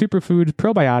source superfoods,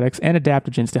 probiotics, and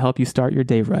adaptogens to help you start your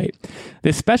day right.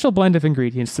 This special blend of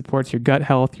ingredients supports your gut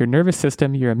health, your nervous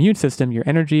system, your immune system, your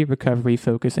energy, recovery,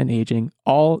 focus, and aging,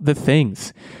 all the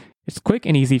things. It's quick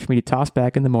and easy for me to toss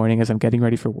back in the morning as I'm getting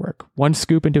ready for work. One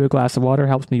scoop into a glass of water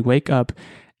helps me wake up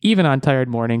even on tired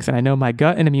mornings, and I know my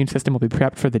gut and immune system will be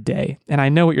prepped for the day. And I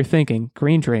know what you're thinking,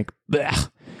 green drink, blech.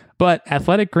 But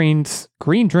Athletic Greens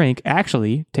green drink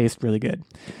actually tastes really good.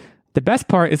 The best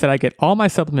part is that I get all my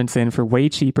supplements in for way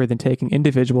cheaper than taking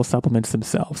individual supplements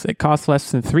themselves. It costs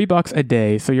less than $3 a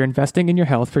day, so you're investing in your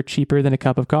health for cheaper than a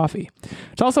cup of coffee.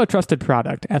 It's also a trusted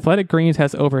product. Athletic Greens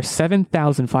has over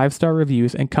 7,000 five-star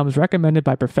reviews and comes recommended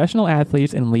by professional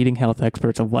athletes and leading health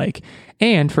experts alike.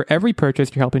 And for every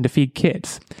purchase, you're helping to feed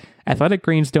kids. Athletic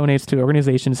Greens donates to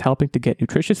organizations helping to get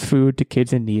nutritious food to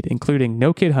kids in need, including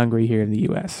No Kid Hungry here in the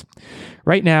U.S.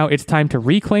 Right now, it's time to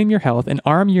reclaim your health and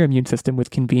arm your immune system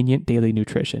with convenient daily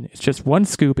nutrition. It's just one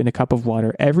scoop in a cup of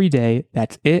water every day.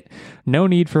 That's it. No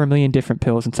need for a million different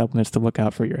pills and supplements to look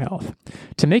out for your health.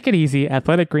 To make it easy,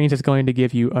 Athletic Greens is going to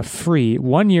give you a free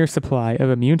 1-year supply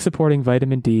of immune-supporting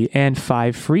vitamin D and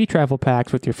 5 free travel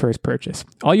packs with your first purchase.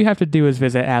 All you have to do is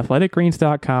visit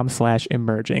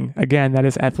athleticgreens.com/emerging. Again, that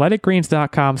is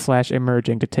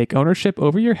athleticgreens.com/emerging to take ownership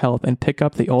over your health and pick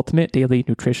up the ultimate daily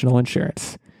nutritional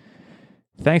insurance.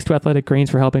 Thanks to Athletic Greens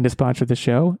for helping to sponsor the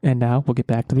show, and now we'll get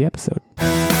back to the episode.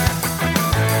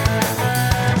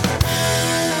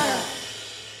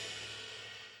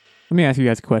 Let me ask you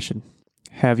guys a question.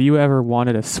 Have you ever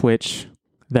wanted a Switch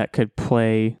that could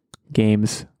play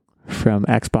games from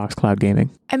Xbox Cloud Gaming?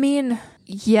 I mean,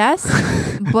 yes,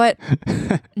 but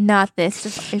not this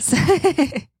device.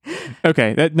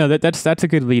 Okay, that's a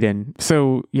good lead-in.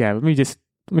 So yeah, let me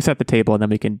set the table, and then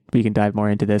we can dive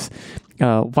more into this.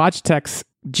 Logitech's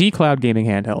G Cloud Gaming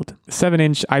handheld,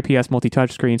 7-inch IPS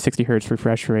multi-touch screen, 60 hertz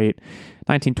refresh rate,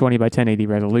 1920 by 1080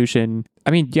 resolution. I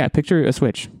mean, yeah, picture a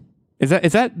Switch. Is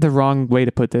that the wrong way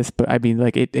to put this? But I mean,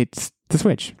 like it's the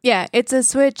Switch. Yeah, it's a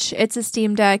Switch. It's a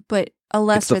Steam Deck, but a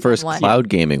lesser It's the first than one. cloud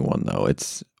gaming one, though.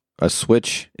 It's A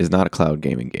Switch is not a cloud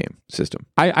gaming game system.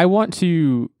 I want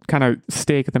to kind of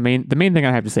stake the main thing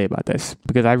I have to say about this,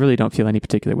 because I really don't feel any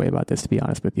particular way about this, to be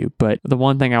honest with you. But the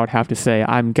one thing I would have to say,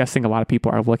 I'm guessing a lot of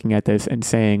people are looking at this and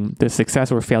saying the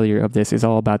success or failure of this is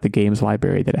all about the games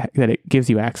library that it gives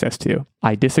you access to.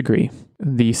 I disagree.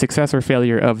 The success or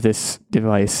failure of this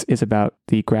device is about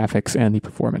the graphics and the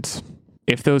performance.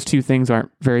 If those two things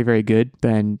aren't very, very good,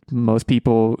 then most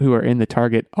people who are in the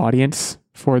target audience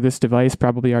for this device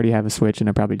probably already have a Switch and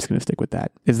are probably just going to stick with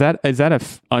that. Is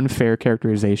that unfair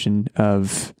characterization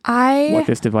of what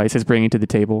this device is bringing to the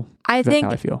table? I think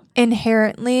how I feel.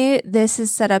 Inherently this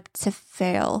is set up to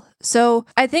fail. So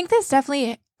I think this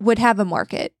definitely would have a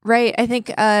market, right? I think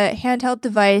a handheld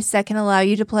device that can allow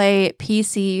you to play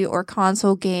PC or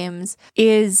console games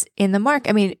is in the market.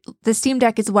 I mean, the Steam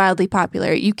Deck is wildly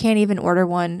popular. You can't even order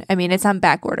one. I mean, it's on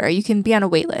back order. You can be on a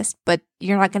wait list, but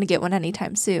you're not going to get one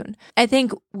anytime soon. I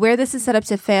think where this is set up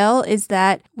to fail is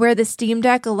that where the Steam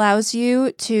Deck allows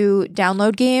you to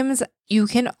download games, you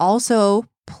can also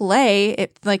play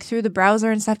it like through the browser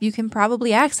and stuff. You can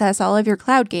probably access all of your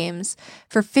cloud games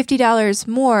for $50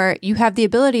 more. You have the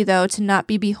ability though to not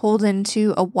be beholden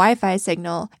to a Wi-Fi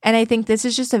signal. And I think this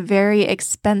is just a very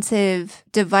expensive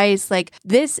device. Like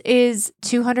this is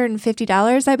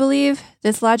 $250, I believe,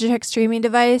 this Logitech streaming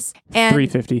device, and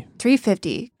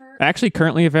 $350. Actually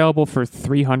currently available for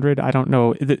 $300. I don't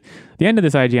know. The end of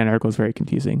this IGN article is very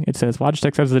confusing. It says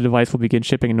Logitech says the device will begin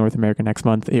shipping in North America next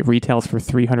month. It retails for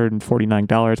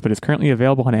 $349, but is currently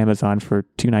available on Amazon for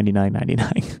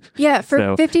 $299.99. Yeah, for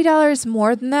 $50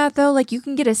 more than that though, like you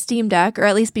can get a Steam Deck, or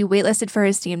at least be waitlisted for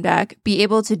a Steam Deck, be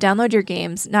able to download your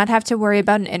games, not have to worry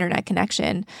about an internet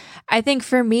connection. I think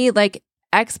for me, like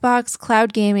Xbox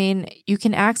cloud gaming, you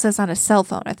can access on a cell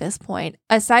phone at this point.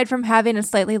 Aside from having a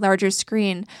slightly larger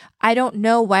screen, I don't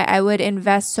know why I would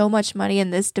invest so much money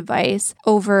in this device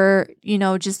over,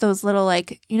 just those little I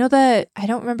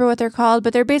don't remember what they're called,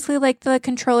 but they're basically like the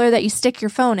controller that you stick your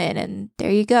phone in and there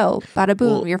you go. Bada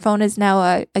boom. Well, your phone is now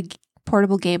a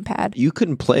portable gamepad. You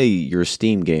can play your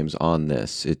Steam games on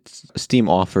this. Steam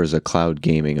offers a cloud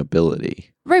gaming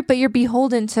ability. Right, but you're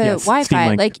beholden to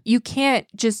Wi-Fi. Like you can't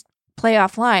just play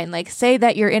offline. Like say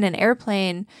that you're in an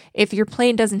airplane, if your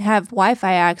plane doesn't have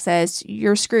Wi-Fi access,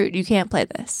 you're screwed. You can't play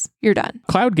this. You're done.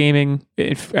 Cloud gaming,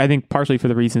 I think partially for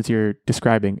the reasons you're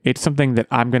describing, it's something that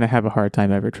I'm going to have a hard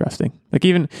time ever trusting. Like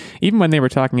even when they were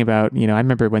talking about, I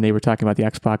remember when they were talking about the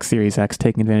Xbox Series X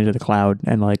taking advantage of the cloud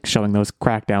and like showing those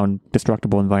crackdown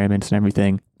destructible environments and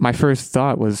everything. My first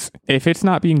thought was, if it's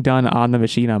not being done on the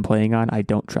machine I'm playing on, I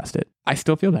don't trust it. I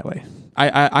still feel that way.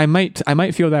 I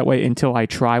might feel that way until I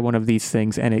try one of these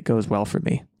things and it goes well for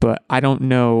me. But I don't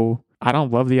know. I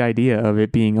don't love the idea of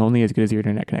it being only as good as your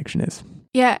internet connection is.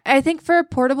 Yeah, I think for a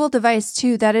portable device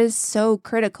too, that is so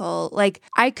critical. Like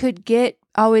I could get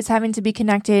always having to be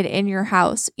connected in your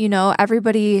house.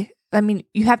 Everybody,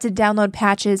 you have to download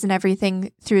patches and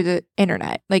everything through the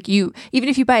internet. Like even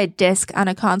if you buy a disc on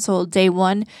a console day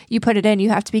one, you put it in, you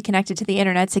have to be connected to the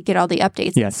internet to get all the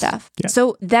updates and stuff. Yes.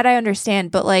 So that I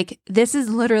understand, but like this is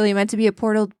literally meant to be a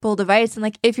portable device. And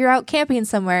like if you're out camping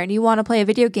somewhere and you want to play a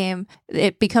video game,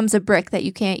 it becomes a brick that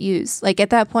you can't use. Like at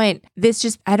that point,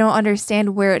 I don't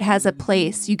understand where it has a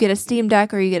place. You get a Steam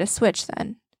Deck or you get a Switch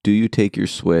then. Do you take your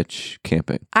Switch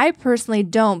camping? I personally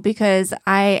don't because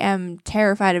I am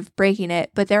terrified of breaking it,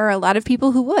 but there are a lot of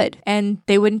people who would, and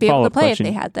they wouldn't be able to play if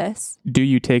they had this. Do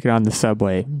you take it on the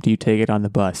subway? Do you take it on the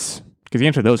bus? Because the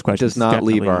answer to those questions does not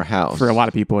leave our house. For a lot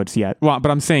of people, it's Well, but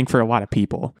I'm saying for a lot of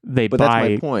people, they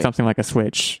buy something like a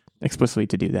Switch explicitly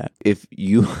to do that. If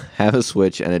you have a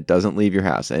Switch and it doesn't leave your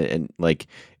house, and like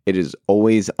it is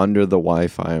always under the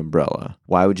Wi-Fi umbrella,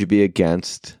 why would you be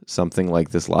against something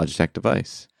like this Logitech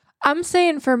device? I'm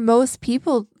saying for most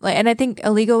people, and I think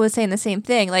Illegal was saying the same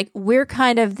thing, like we're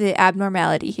kind of the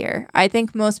abnormality here. I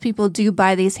think most people do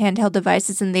buy these handheld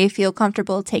devices and they feel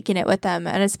comfortable taking it with them.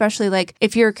 And especially like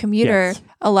if you're a commuter,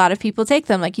 a lot of people take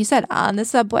them, like you said, on the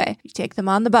subway, you take them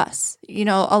on the bus,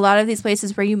 a lot of these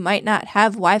places where you might not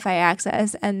have Wi-Fi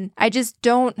access. And I guess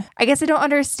I don't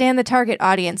understand the target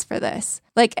audience for this.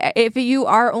 Like if you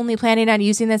are only planning on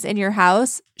using this in your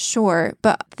house, sure,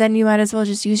 but then you might as well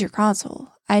just use your console.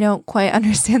 I don't quite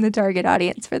understand the target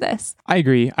audience for this. I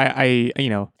agree. I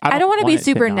don't want to be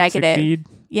super negative. Succeed.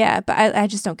 Yeah, but I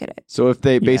just don't get it. So if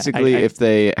they if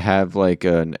they have like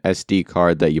an SD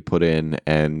card that you put in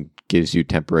and gives you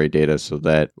temporary data so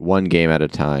that one game at a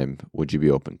time, would you be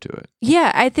open to it?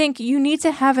 Yeah, I think you need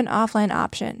to have an offline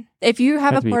option. If you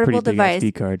have a portable device,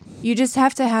 SD card. You just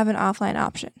have to have an offline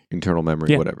option. Internal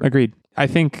memory, whatever. Agreed. I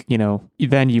think,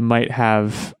 then you might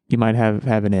have, you might have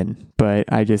an in,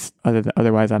 but I just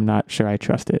otherwise I'm not sure I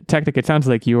trust it. Tactic, it sounds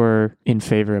like you're in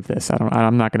favor of this.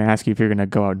 I'm not going to ask you if you're going to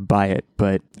go out and buy it,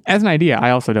 but as an idea,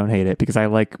 I also don't hate it because I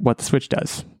like what the Switch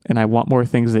does, and I want more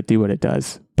things that do what it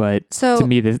does. But to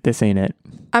me, this ain't it.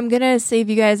 I'm going to save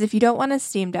you guys. If you don't want a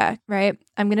Steam Deck, right?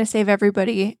 I'm going to save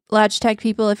everybody. Logitech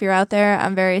people, if you're out there,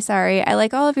 I'm very sorry. I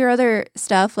like all of your other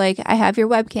stuff. Like, I have your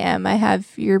webcam, I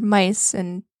have your mice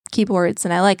and keyboards,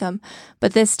 and I like them.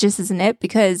 But this just isn't it,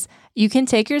 because you can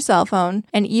take your cell phone,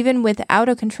 and even without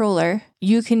a controller,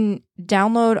 you can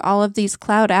download all of these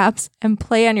cloud apps and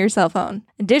play on your cell phone.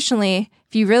 Additionally,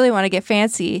 if you really want to get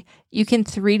fancy, you can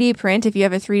 3D print if you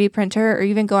have a 3D printer, or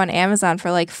even go on Amazon for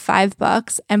like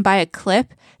 $5 and buy a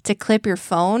clip to clip your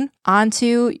phone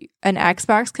onto an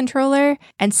Xbox controller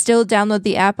and still download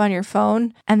the app on your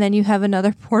phone. And then you have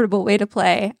another portable way to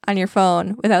play on your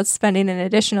phone without spending an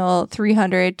additional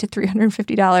 $300 to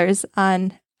 $350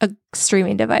 on a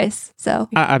streaming device. So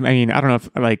I mean, I don't know if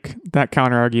like that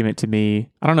counter argument to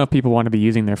me, I don't know if people want to be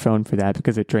using their phone for that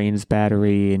because it drains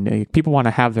battery, and people want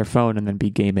to have their phone and then be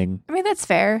gaming. I mean, that's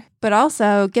fair, but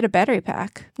also get a battery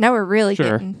pack. Now we're really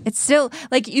getting, it's still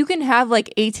like you can have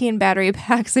like 18 battery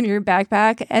packs in your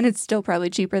backpack and it's still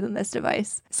probably cheaper than this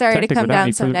device. Sorry to come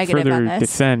down so negative on this.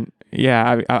 Descent.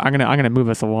 Yeah, I'm gonna move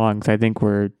us along because I think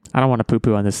I don't want to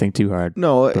poo-poo on this thing too hard.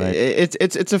 No,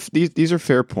 these are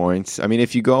fair points. I mean,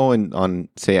 if you go on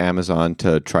say Amazon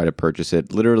to try to purchase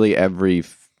it, literally every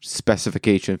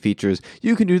specification features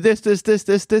you can do this, and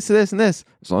this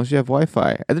as long as you have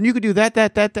Wi-Fi, and then you can do that,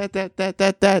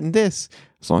 and this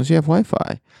as long as you have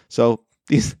Wi-Fi. So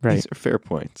these are fair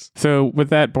points. So with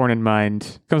that borne in mind,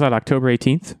 it comes out October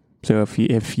 18th. So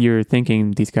if you're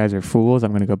thinking these guys are fools, I'm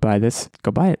going to go buy this,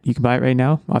 go buy it. You can buy it right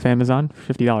now off Amazon,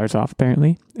 $50 off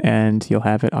apparently, and you'll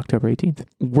have it October 18th.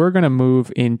 We're going to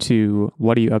move into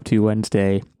What Are You Up To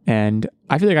Wednesday, and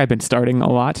I feel like I've been starting a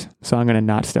lot, so I'm going to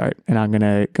not start, and I'm going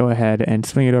to go ahead and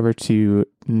swing it over to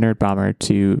Nerd Bomber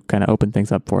to kind of open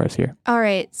things up for us here. All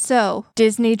right, so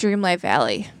Disney Dreamlight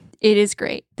Valley. It is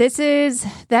great. This is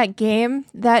that game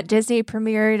that Disney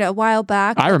premiered a while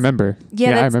back. I remember.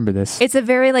 Yeah, I remember this. It's a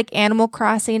very like Animal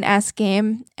Crossing-esque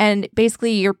game. And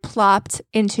basically you're plopped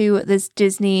into this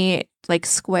Disney like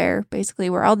square, basically,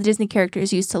 where all the Disney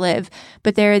characters used to live.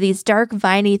 But there are these dark,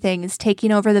 viney things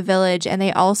taking over the village, and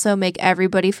they also make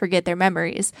everybody forget their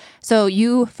memories. So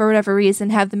you, for whatever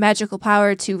reason, have the magical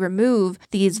power to remove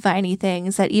these viney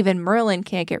things that even Merlin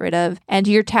can't get rid of. And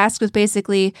your task was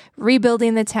basically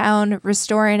rebuilding the town,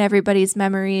 restoring everybody's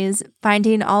memories,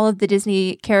 finding all of the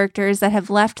Disney characters that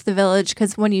have left the village,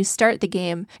 because when you start the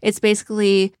game, it's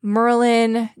basically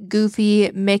Merlin,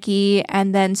 Goofy, Mickey,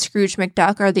 and then Scrooge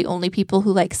McDuck are the only people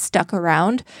who like stuck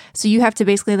around. So you have to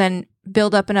basically then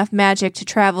build up enough magic to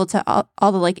travel to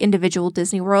all the like individual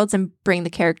Disney worlds and bring the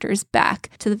characters back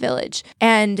to the village.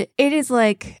 And it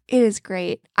is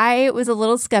great. I was a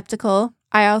little skeptical.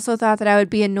 I also thought that I would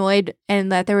be annoyed and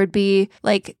that there would be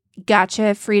like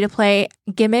gotcha free to play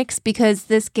gimmicks, because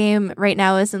this game right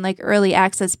now is in like early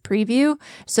access preview,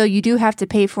 so you do have to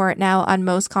pay for it now on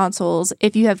most consoles.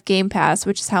 If you have Game Pass,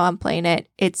 which is how I'm playing it,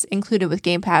 it's included with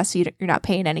Game Pass, so you're not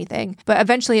paying anything, but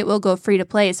eventually it will go free to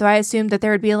play. So I assumed that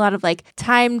there would be a lot of like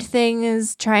timed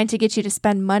things trying to get you to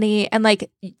spend money, and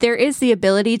like there is the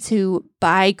ability to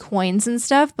buy coins and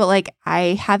stuff, but like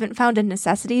I haven't found a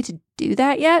necessity to do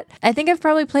that yet. I think I've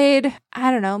probably played,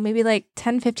 I don't know, maybe like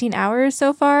 10-15 hours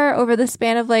so far over the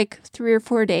span of like 3 or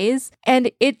 4 days.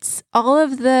 And it's all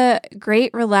of the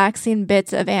great relaxing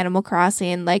bits of Animal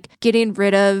Crossing, like getting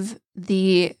rid of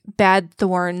the bad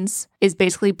thorns is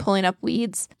basically pulling up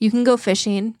weeds. You can go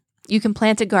fishing. You can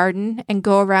plant a garden and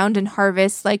go around and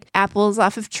harvest like apples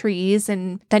off of trees,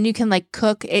 and then you can like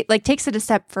cook. It like takes it a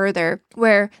step further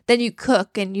where then you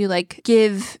cook and you like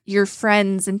give your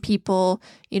friends and people,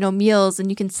 meals, and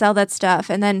you can sell that stuff.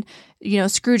 And then,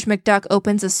 Scrooge McDuck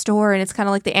opens a store, and it's kind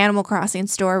of like the Animal Crossing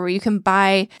store where you can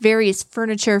buy various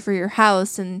furniture for your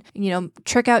house and,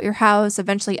 trick out your house,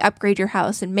 eventually upgrade your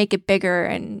house and make it bigger.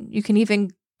 And you can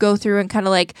even go through and kind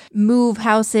of like move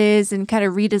houses and kind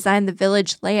of redesign the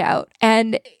village layout.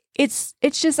 And it's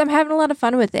just, I'm having a lot of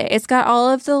fun with it. It's got all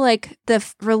of the like the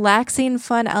relaxing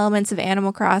fun elements of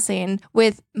Animal Crossing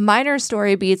with minor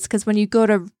story beats, because when you go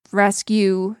to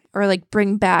rescue or like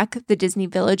bring back the Disney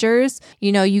villagers,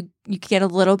 you get a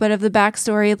little bit of the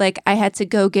backstory. Like I had to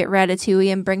go get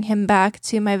Ratatouille and bring him back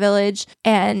to my village,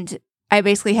 and I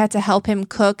basically had to help him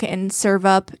cook and serve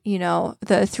up, the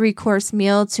 3-course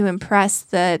meal to impress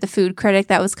the food critic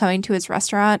that was coming to his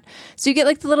restaurant. So you get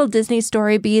like the little Disney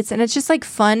story beats, and it's just like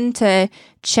fun to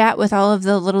chat with all of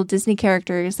the little Disney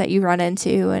characters that you run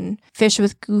into and fish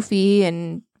with Goofy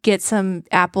and get some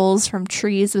apples from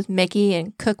trees with Mickey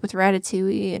and cook with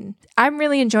Ratatouille. And I'm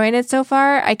really enjoying it so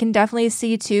far. I can definitely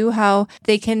see too how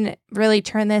they can really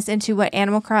turn this into what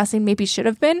Animal Crossing maybe should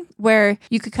have been, where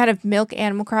you could kind of milk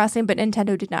Animal Crossing, but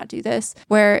Nintendo did not do this,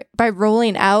 where by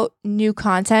rolling out new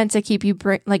content to keep you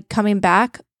coming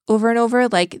back over and over,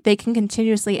 like they can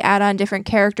continuously add on different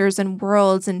characters and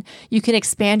worlds, and you can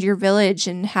expand your village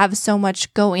and have so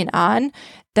much going on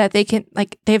that they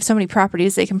have so many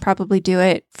properties, they can probably do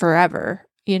it forever,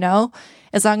 you know?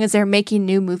 As long as they're making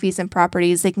new movies and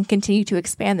properties, they can continue to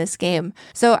expand this game.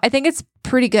 So I think it's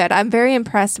pretty good. I'm very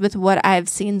impressed with what I've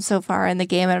seen so far in the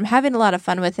game, and I'm having a lot of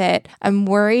fun with it. I'm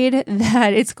worried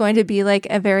that it's going to be like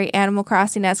a very Animal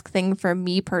Crossing-esque thing for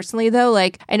me personally, though.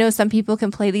 Like, I know some people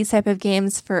can play these type of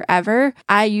games forever.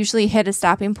 I usually hit a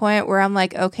stopping point where I'm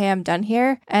like, okay, I'm done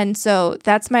here. And so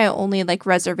that's my only like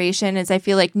reservation, is I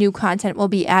feel like new content will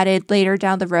be added later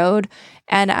down the road,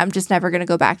 and I'm just never going to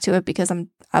go back to it because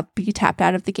I'll be tapped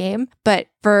out of the game. But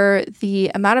for the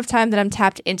amount of time that I'm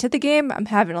tapped into the game, I'm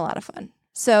having a lot of fun.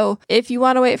 So if you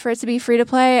want to wait for it to be free to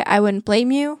play, I wouldn't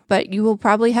blame you, but you will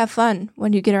probably have fun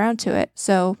when you get around to it.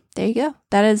 So there you go.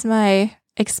 That is my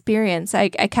experience. I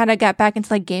kind of got back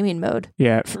into like gaming mode.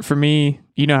 Yeah, for me,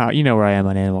 you know where I am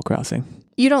on Animal Crossing.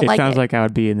 You don't like it. It sounds like I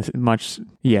would be in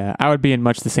I would be in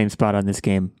much the same spot on this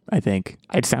game, I think.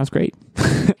 It sounds great.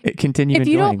 Continue if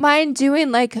enjoying. you don't mind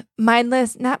doing like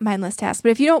not mindless tasks, but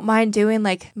if you don't mind doing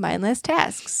like mindless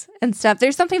tasks and stuff,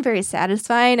 there's something very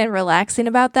satisfying and relaxing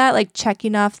about that, like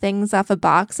checking off things off a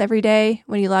box every day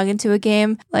when you log into a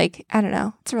game. Like, I don't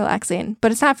know, it's relaxing,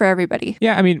 but it's not for everybody.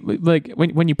 Yeah, I mean, like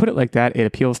when you put it like that, it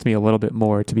appeals to me a little bit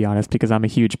more, to be honest, because I'm a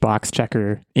huge box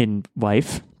checker in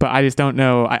life. But I just don't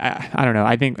know. I don't know.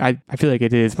 I think I feel like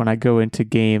it is when I go into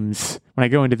games, when I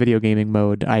go into video gaming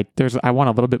mode, I want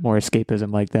a little bit more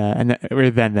escapism like that,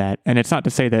 or than that. And it's not to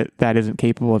say that that isn't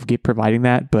capable of providing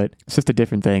that, but it's just a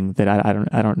different thing that I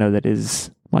don't know that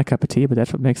is my cup of tea. But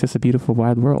that's what makes this a beautiful,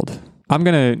 wide world. I'm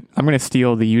gonna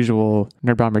steal the usual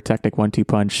Nerd Bomber Technic 1-2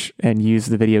 punch and use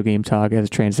the video game talk as a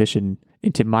transition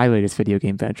into my latest video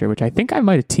game venture, which I think I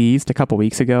might have teased a couple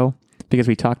weeks ago, because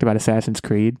we talked about Assassin's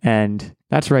Creed. And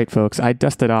that's right, folks. I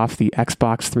dusted off the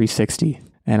Xbox 360,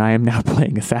 and I am now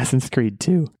playing Assassin's Creed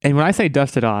 2. And when I say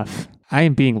dusted off, I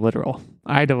am being literal.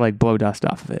 I had to like blow dust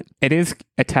off of it. It is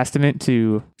a testament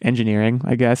to engineering,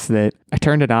 I guess, that I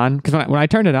turned it on. Because when I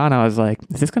turned it on, I was like,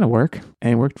 is this going to work?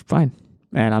 And it worked fine.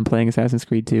 And I'm playing Assassin's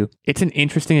Creed 2. It's an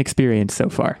interesting experience so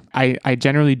far. I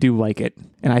generally do like it.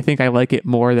 And I think I like it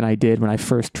more than I did when I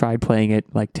first tried playing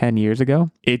it like 10 years ago.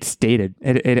 It's dated.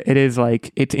 It is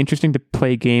like, it's interesting to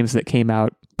play games that came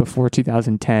out before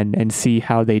 2010 and see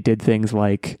how they did things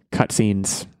like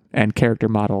cutscenes and character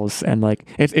models. And like,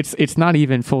 it's not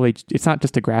even fully, it's not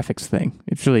just a graphics thing.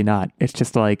 It's really not. It's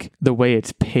just like the way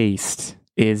it's paced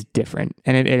is different.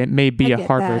 And it may be a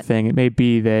hardware thing. It may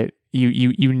be that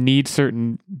you need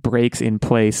certain breaks in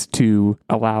place to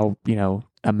allow,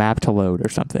 a map to load or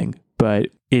something. But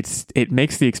it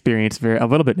makes the experience a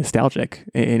little bit nostalgic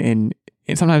in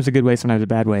sometimes a good way, sometimes a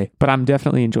bad way. But I'm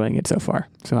definitely enjoying it so far.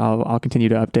 So I'll continue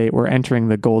to update. We're entering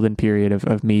the golden period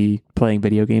of me playing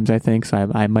video games, I think.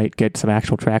 So I might get some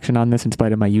actual traction on this in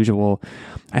spite of my usual,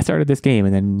 I started this game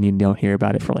and then you don't hear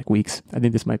about it for like weeks. I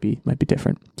think this might be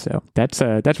different. So that's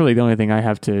really the only thing I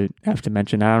have to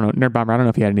mention. I don't know, Nerd Bomber, I don't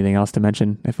know if you had anything else to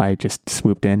mention, if I just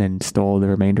swooped in and stole the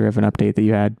remainder of an update that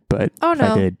you had, but oh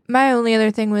no, I did. My only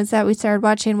other thing was that we started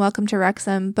watching Welcome to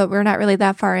Wrexham, but we're not really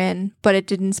that far in, but it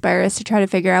did inspire us to try to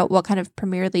figure out what kind of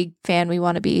Premier League fan we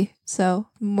want to be. So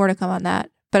more to come on that.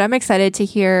 But I'm excited to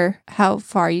hear how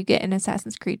far you get in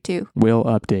Assassin's Creed 2. We'll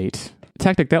update.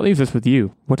 Tactic, that leaves us with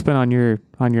you. What's been on your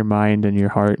mind and your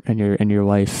heart and your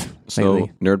life lately? So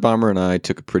Nerd Bomber and I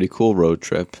took a pretty cool road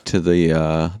trip to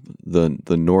the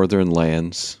northern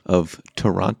lands of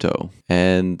Toronto.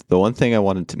 And the one thing I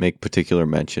wanted to make particular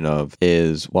mention of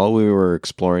is while we were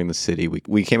exploring the city,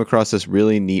 we came across this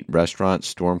really neat restaurant,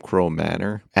 Stormcrow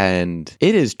Manor. And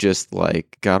it is just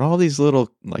like got all these little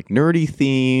like nerdy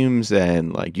themes,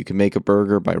 and like you can make a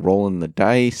burger by rolling the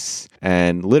dice.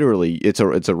 And literally it's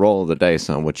a roll of the dice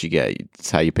on what you get.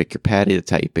 It's how you pick your patty, it's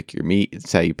how you pick your meat,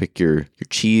 it's how you pick your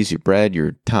cheese, your bread,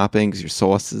 your toppings, your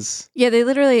sauces. Yeah, they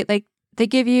literally they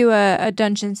give you a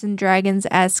Dungeons and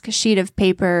Dragons-esque sheet of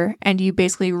paper, and you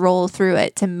basically roll through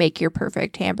it to make your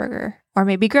perfect hamburger. Or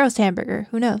maybe gross hamburger,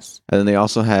 who knows? And then they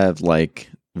also have like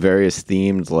various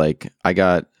themed, like I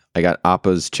got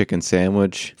Appa's chicken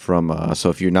sandwich from, so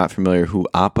if you're not familiar who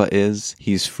Appa is,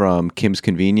 he's from Kim's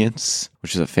Convenience,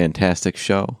 which is a fantastic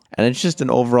show. And it's just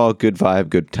an overall good vibe,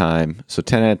 good time. So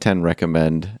 10 out of 10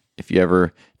 recommend. if you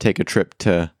ever take a trip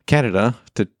to Canada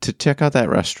to check out that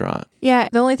restaurant. Yeah,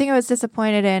 the only thing I was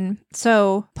disappointed in,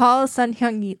 so Paul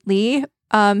Sun-Hyung Lee,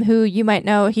 who you might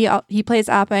know, he plays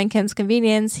Appa in Kim's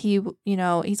Convenience.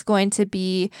 He's going to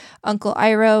be Uncle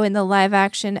Iroh in the live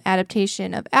action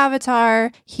adaptation of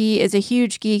Avatar. He is a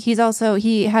huge geek.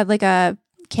 He had like a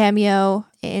cameo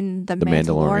in The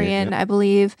Mandalorian, I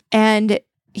believe. And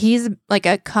he's like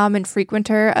a common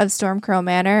frequenter of Stormcrow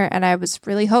Manor, and I was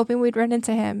really hoping we'd run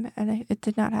into him, and it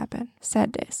did not happen.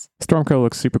 Sad days. Stormcrow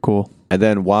looks super cool. And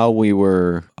then while we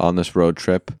were on this road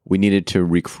trip, we needed to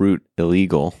recruit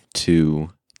Illegal to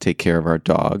take care of our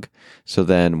dog. So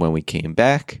then when we came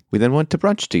back, we then went to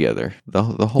brunch together, the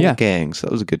whole gang. So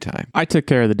that was a good time. I took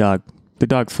care of the dog. The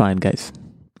dog's fine, guys.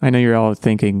 I know you're all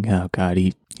thinking, oh, God,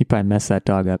 he probably messed that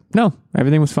dog up. No,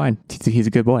 everything was fine. He's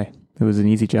a good boy. It was an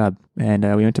easy job. And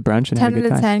we went to brunch and had a good time.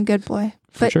 10 out of 10, good boy.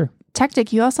 For sure.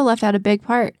 Tactic, you also left out a big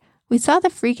part. We saw the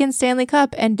freaking Stanley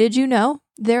Cup, and did you know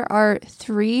there are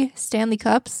 3 Stanley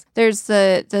Cups? There's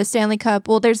the Stanley Cup.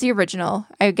 Well, there's the original.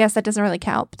 I guess that doesn't really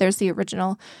count, but there's the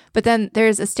original. But then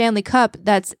there's a Stanley Cup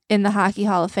that's in the Hockey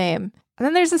Hall of Fame. And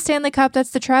then there's a Stanley Cup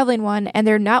that's the traveling one, and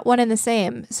they're not one and the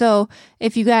same. So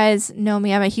if you guys know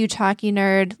me, I'm a huge hockey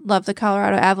nerd, love the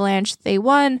Colorado Avalanche. They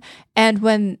won, and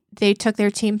when they took their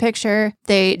team picture,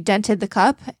 they dented the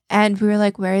cup, and we were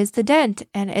like, where is the dent?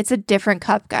 And it's a different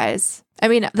cup, guys. I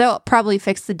mean, they'll probably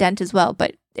fix the dent as well,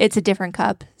 but it's a different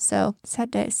cup. So sad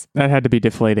days. That had to be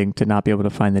deflating to not be able to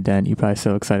find the dent. You're probably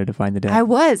so excited to find the dent. I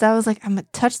was like, I'm going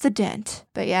to touch the dent.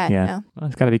 But yeah. No. Well,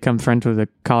 it's got to become friends with the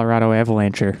Colorado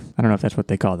Avalancher. I don't know if that's what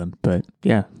they call them, but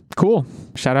yeah. Cool.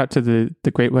 Shout out to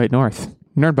the Great White North.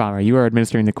 Nerd Bomber, you are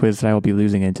administering the quiz that I will be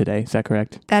losing in today. Is that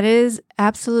correct? That is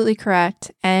absolutely correct.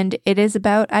 And it is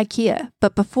about IKEA.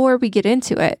 But before we get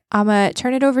into it, I'm going to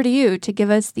turn it over to you to give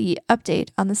us the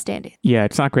update on the standing. Yeah,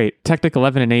 it's not great. Tactic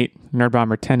 11-8, Nerd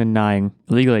Bomber 10-9,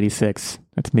 Illegal 86.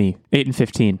 That's me.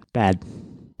 8-15. Bad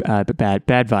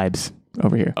vibes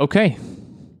over here. Okay.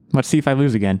 Let's see if I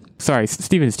lose again. Sorry,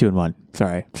 Steven is 2-1.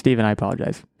 Sorry. Steven, I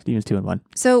apologize. Steven's 2-1.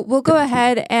 So we'll go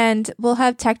ahead and we'll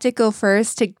have Tactic go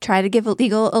first to try to give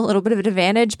Illegal a little bit of an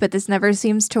advantage, but this never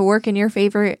seems to work in your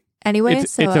favor anyway.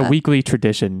 It's a weekly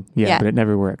tradition, yeah, but it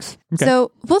never works. Okay.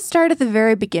 So we'll start at the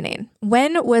very beginning.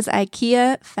 When was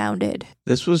IKEA founded?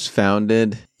 This was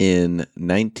founded in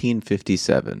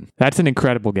 1957. That's an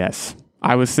incredible guess.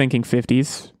 I was thinking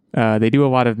 50s. They do a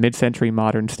lot of mid-century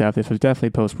modern stuff. This was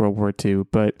definitely post-World War II.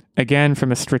 But again,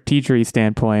 from a strategery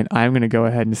standpoint, I'm going to go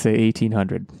ahead and say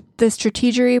 1800. The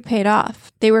strategery paid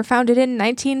off. They were founded in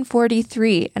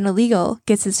 1943, and Illegal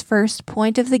gets his first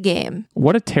point of the game.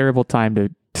 What a terrible time to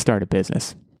start a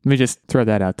business. Let me just throw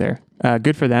that out there.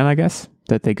 Good for them, I guess,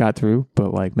 that they got through.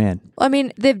 But like, man. Well, I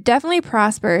mean, they've definitely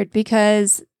prospered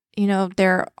because,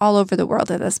 they're all over the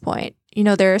world at this point.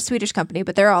 They're a Swedish company,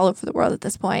 but they're all over the world at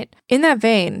this point. In that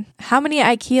vein, how many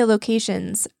IKEA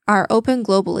locations are open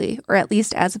globally, or at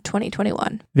least as of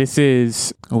 2021? This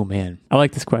is, oh man, I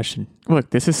like this question. Look,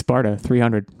 this is Sparta,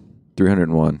 300.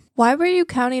 301. Why were you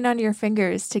counting on your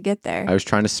fingers to get there? I was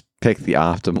trying to pick the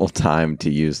optimal time to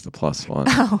use the +1.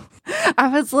 Oh, I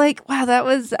was like, wow,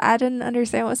 I didn't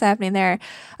understand what was happening there.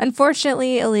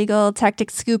 Unfortunately, Illegal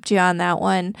Tactic scooped you on that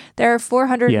one. There are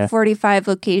 445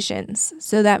 locations,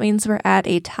 so that means we're at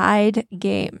a tied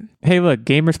game. Hey, look,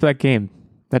 game respect game.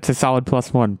 That's a solid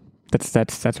 +1.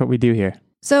 That's what we do here.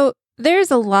 So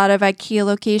there's a lot of IKEA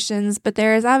locations, but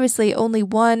there is obviously only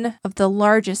one of the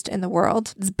largest in the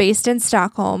world. It's based in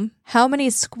Stockholm. How many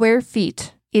square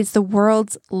feet is the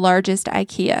world's largest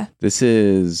IKEA? This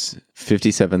is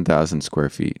 57,000 square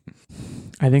feet.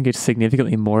 I think it's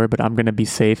significantly more, but I'm going to be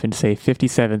safe and say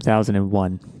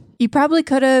 57,001. You probably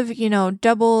could have,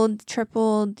 doubled,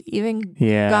 tripled, even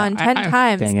gone 10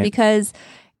 times because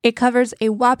it covers a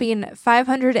whopping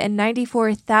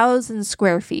 594,000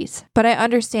 square feet. But I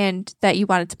understand that you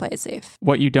wanted to play it safe.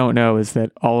 What you don't know is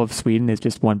that all of Sweden is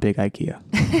just one big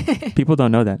IKEA. People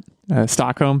don't know that.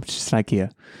 Stockholm, it's just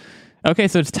IKEA. Okay,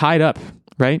 so it's tied up,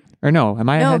 right? Or no, am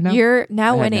I ahead now? No, you're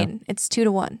now winning. Now. It's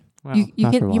 2-1. Wow,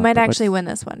 you might actually win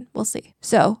this one. We'll see.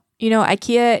 So,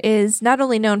 IKEA is not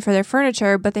only known for their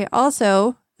furniture, but they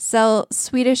also sell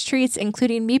Swedish treats,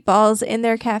 including meatballs, in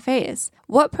their cafes.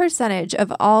 What percentage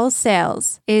of all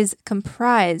sales is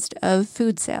comprised of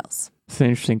food sales? It's an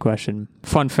interesting question.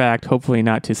 Fun fact, hopefully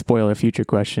not to spoil a future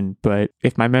question, but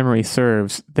if my memory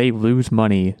serves, they lose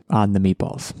money on the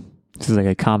meatballs. This is like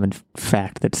a common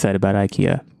fact that's said about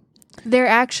IKEA. They're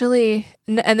actually,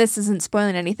 and this isn't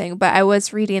spoiling anything, but I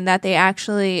was reading that they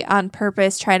actually on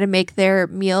purpose try to make their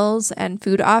meals and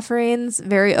food offerings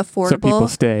very affordable. So people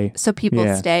stay. So people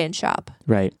Yeah. stay and shop.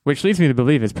 Right. Which leads me to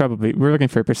believe it's probably, we're looking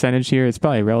for a percentage here. It's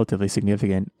probably relatively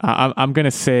significant. I'm going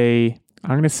to say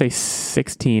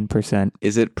 16%.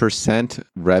 Is it percent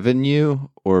revenue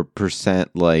or percent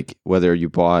like whether you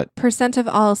bought? Percent of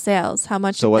all sales. How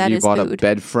much So of whether that you is bought food? a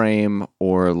bed frame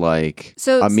or like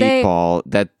So a say- meatball,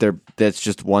 that's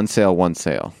just one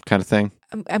sale kind of thing.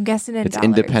 I'm guessing in It's dollars.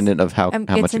 independent of how It's much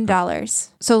in it costs.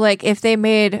 dollars. So like if they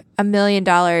made $1 million,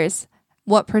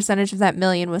 what percentage of that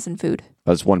million was in food?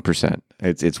 That's 1%.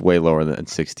 It's way lower than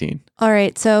 16. All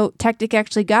right, so Tactic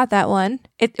actually got that one.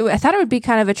 I thought it would be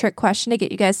kind of a trick question to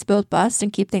get you guys to both bust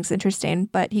and keep things interesting,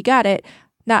 but he got it.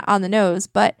 Not on the nose,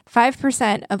 but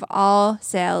 5% of all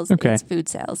sales Okay. is food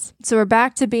sales. So we're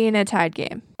back to being a tied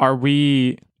game. Are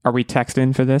we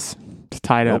texting for this? It's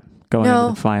tied up going No.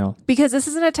 into the final. Because this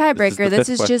isn't a tiebreaker. the This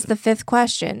fifth is just the fifth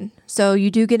question. So you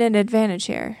do get an advantage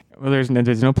here. Well, there's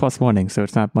no plus oneing, so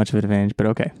it's not much of an advantage, but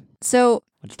okay. So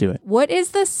Let's do it. what is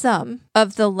the sum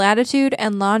of the latitude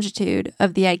and longitude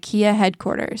of the IKEA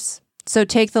headquarters? So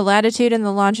take the latitude and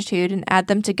the longitude and add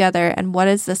them together, and what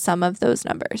is the sum of those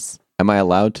numbers? Am I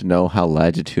allowed to know how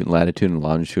latitude and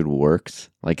longitude works?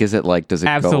 Like, is it like, does it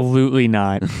go? Absolutely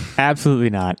not. Absolutely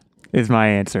not is my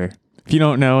answer. If you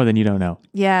don't know, then you don't know.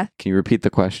 Yeah. Can you repeat the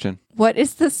question? What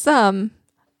is the sum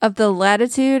of the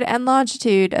latitude and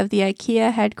longitude of the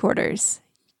IKEA headquarters?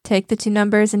 Take the two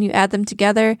numbers and you add them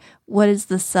together. What is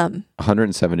the sum?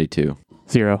 172.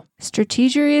 0.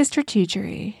 Strategery is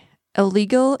strategery.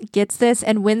 Illegal gets this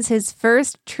and wins his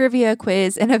first trivia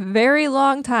quiz in a very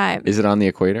long time. Is it on the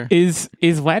equator? Is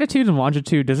latitude and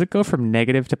longitude, does it go from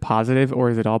negative to positive, or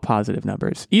is it all positive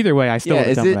numbers? Either way, I still Yeah, would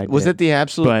have done what I was did. it the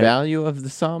absolute But- value of the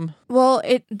sum? Well,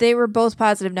 they were both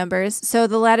positive numbers. So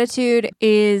the latitude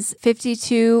is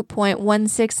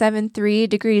 52.1673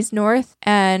 degrees north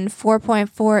and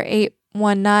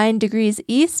 4.4819 degrees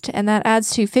east, and that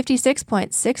adds to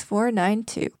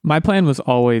 56.6492. My plan was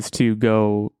always to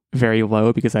go very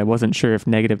low because I wasn't sure if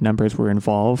negative numbers were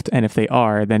involved, and if they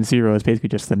are, then 0 is basically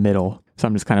just the middle. So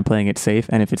I'm just kind of playing it safe,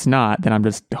 and if it's not, then I'm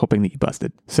just hoping that you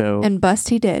busted. So And bust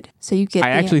he did. So you get I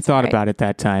the actually answer thought right. about it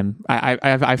that time.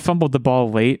 I fumbled the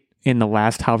ball late in the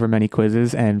last however many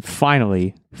quizzes, and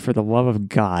finally, for the love of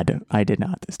God, I did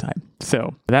not this time.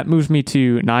 So that moves me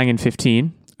to 9 and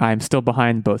 15. I'm still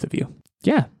behind both of you.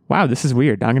 Yeah. Wow, this is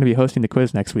weird. I'm going to be hosting the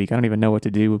quiz next week. I don't even know what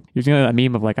to do. There's a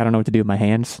meme of like, I don't know what to do with my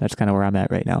hands. That's kind of where I'm at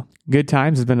right now. Good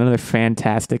times. Has been another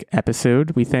fantastic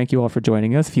episode. We thank you all for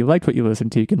joining us. If you liked what you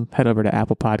listened to, you can head over to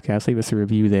Apple Podcasts, leave us a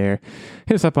review there.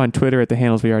 Hit us up on Twitter at the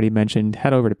handles we already mentioned.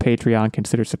 Head over to Patreon,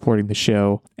 consider supporting the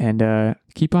show, and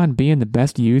keep on being the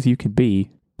best yous you can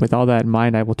be. With all that in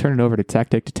mind, I will turn it over to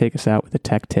Tactic to take us out with a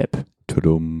tech tip.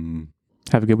 Ta-dum.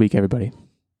 Have a good week, everybody.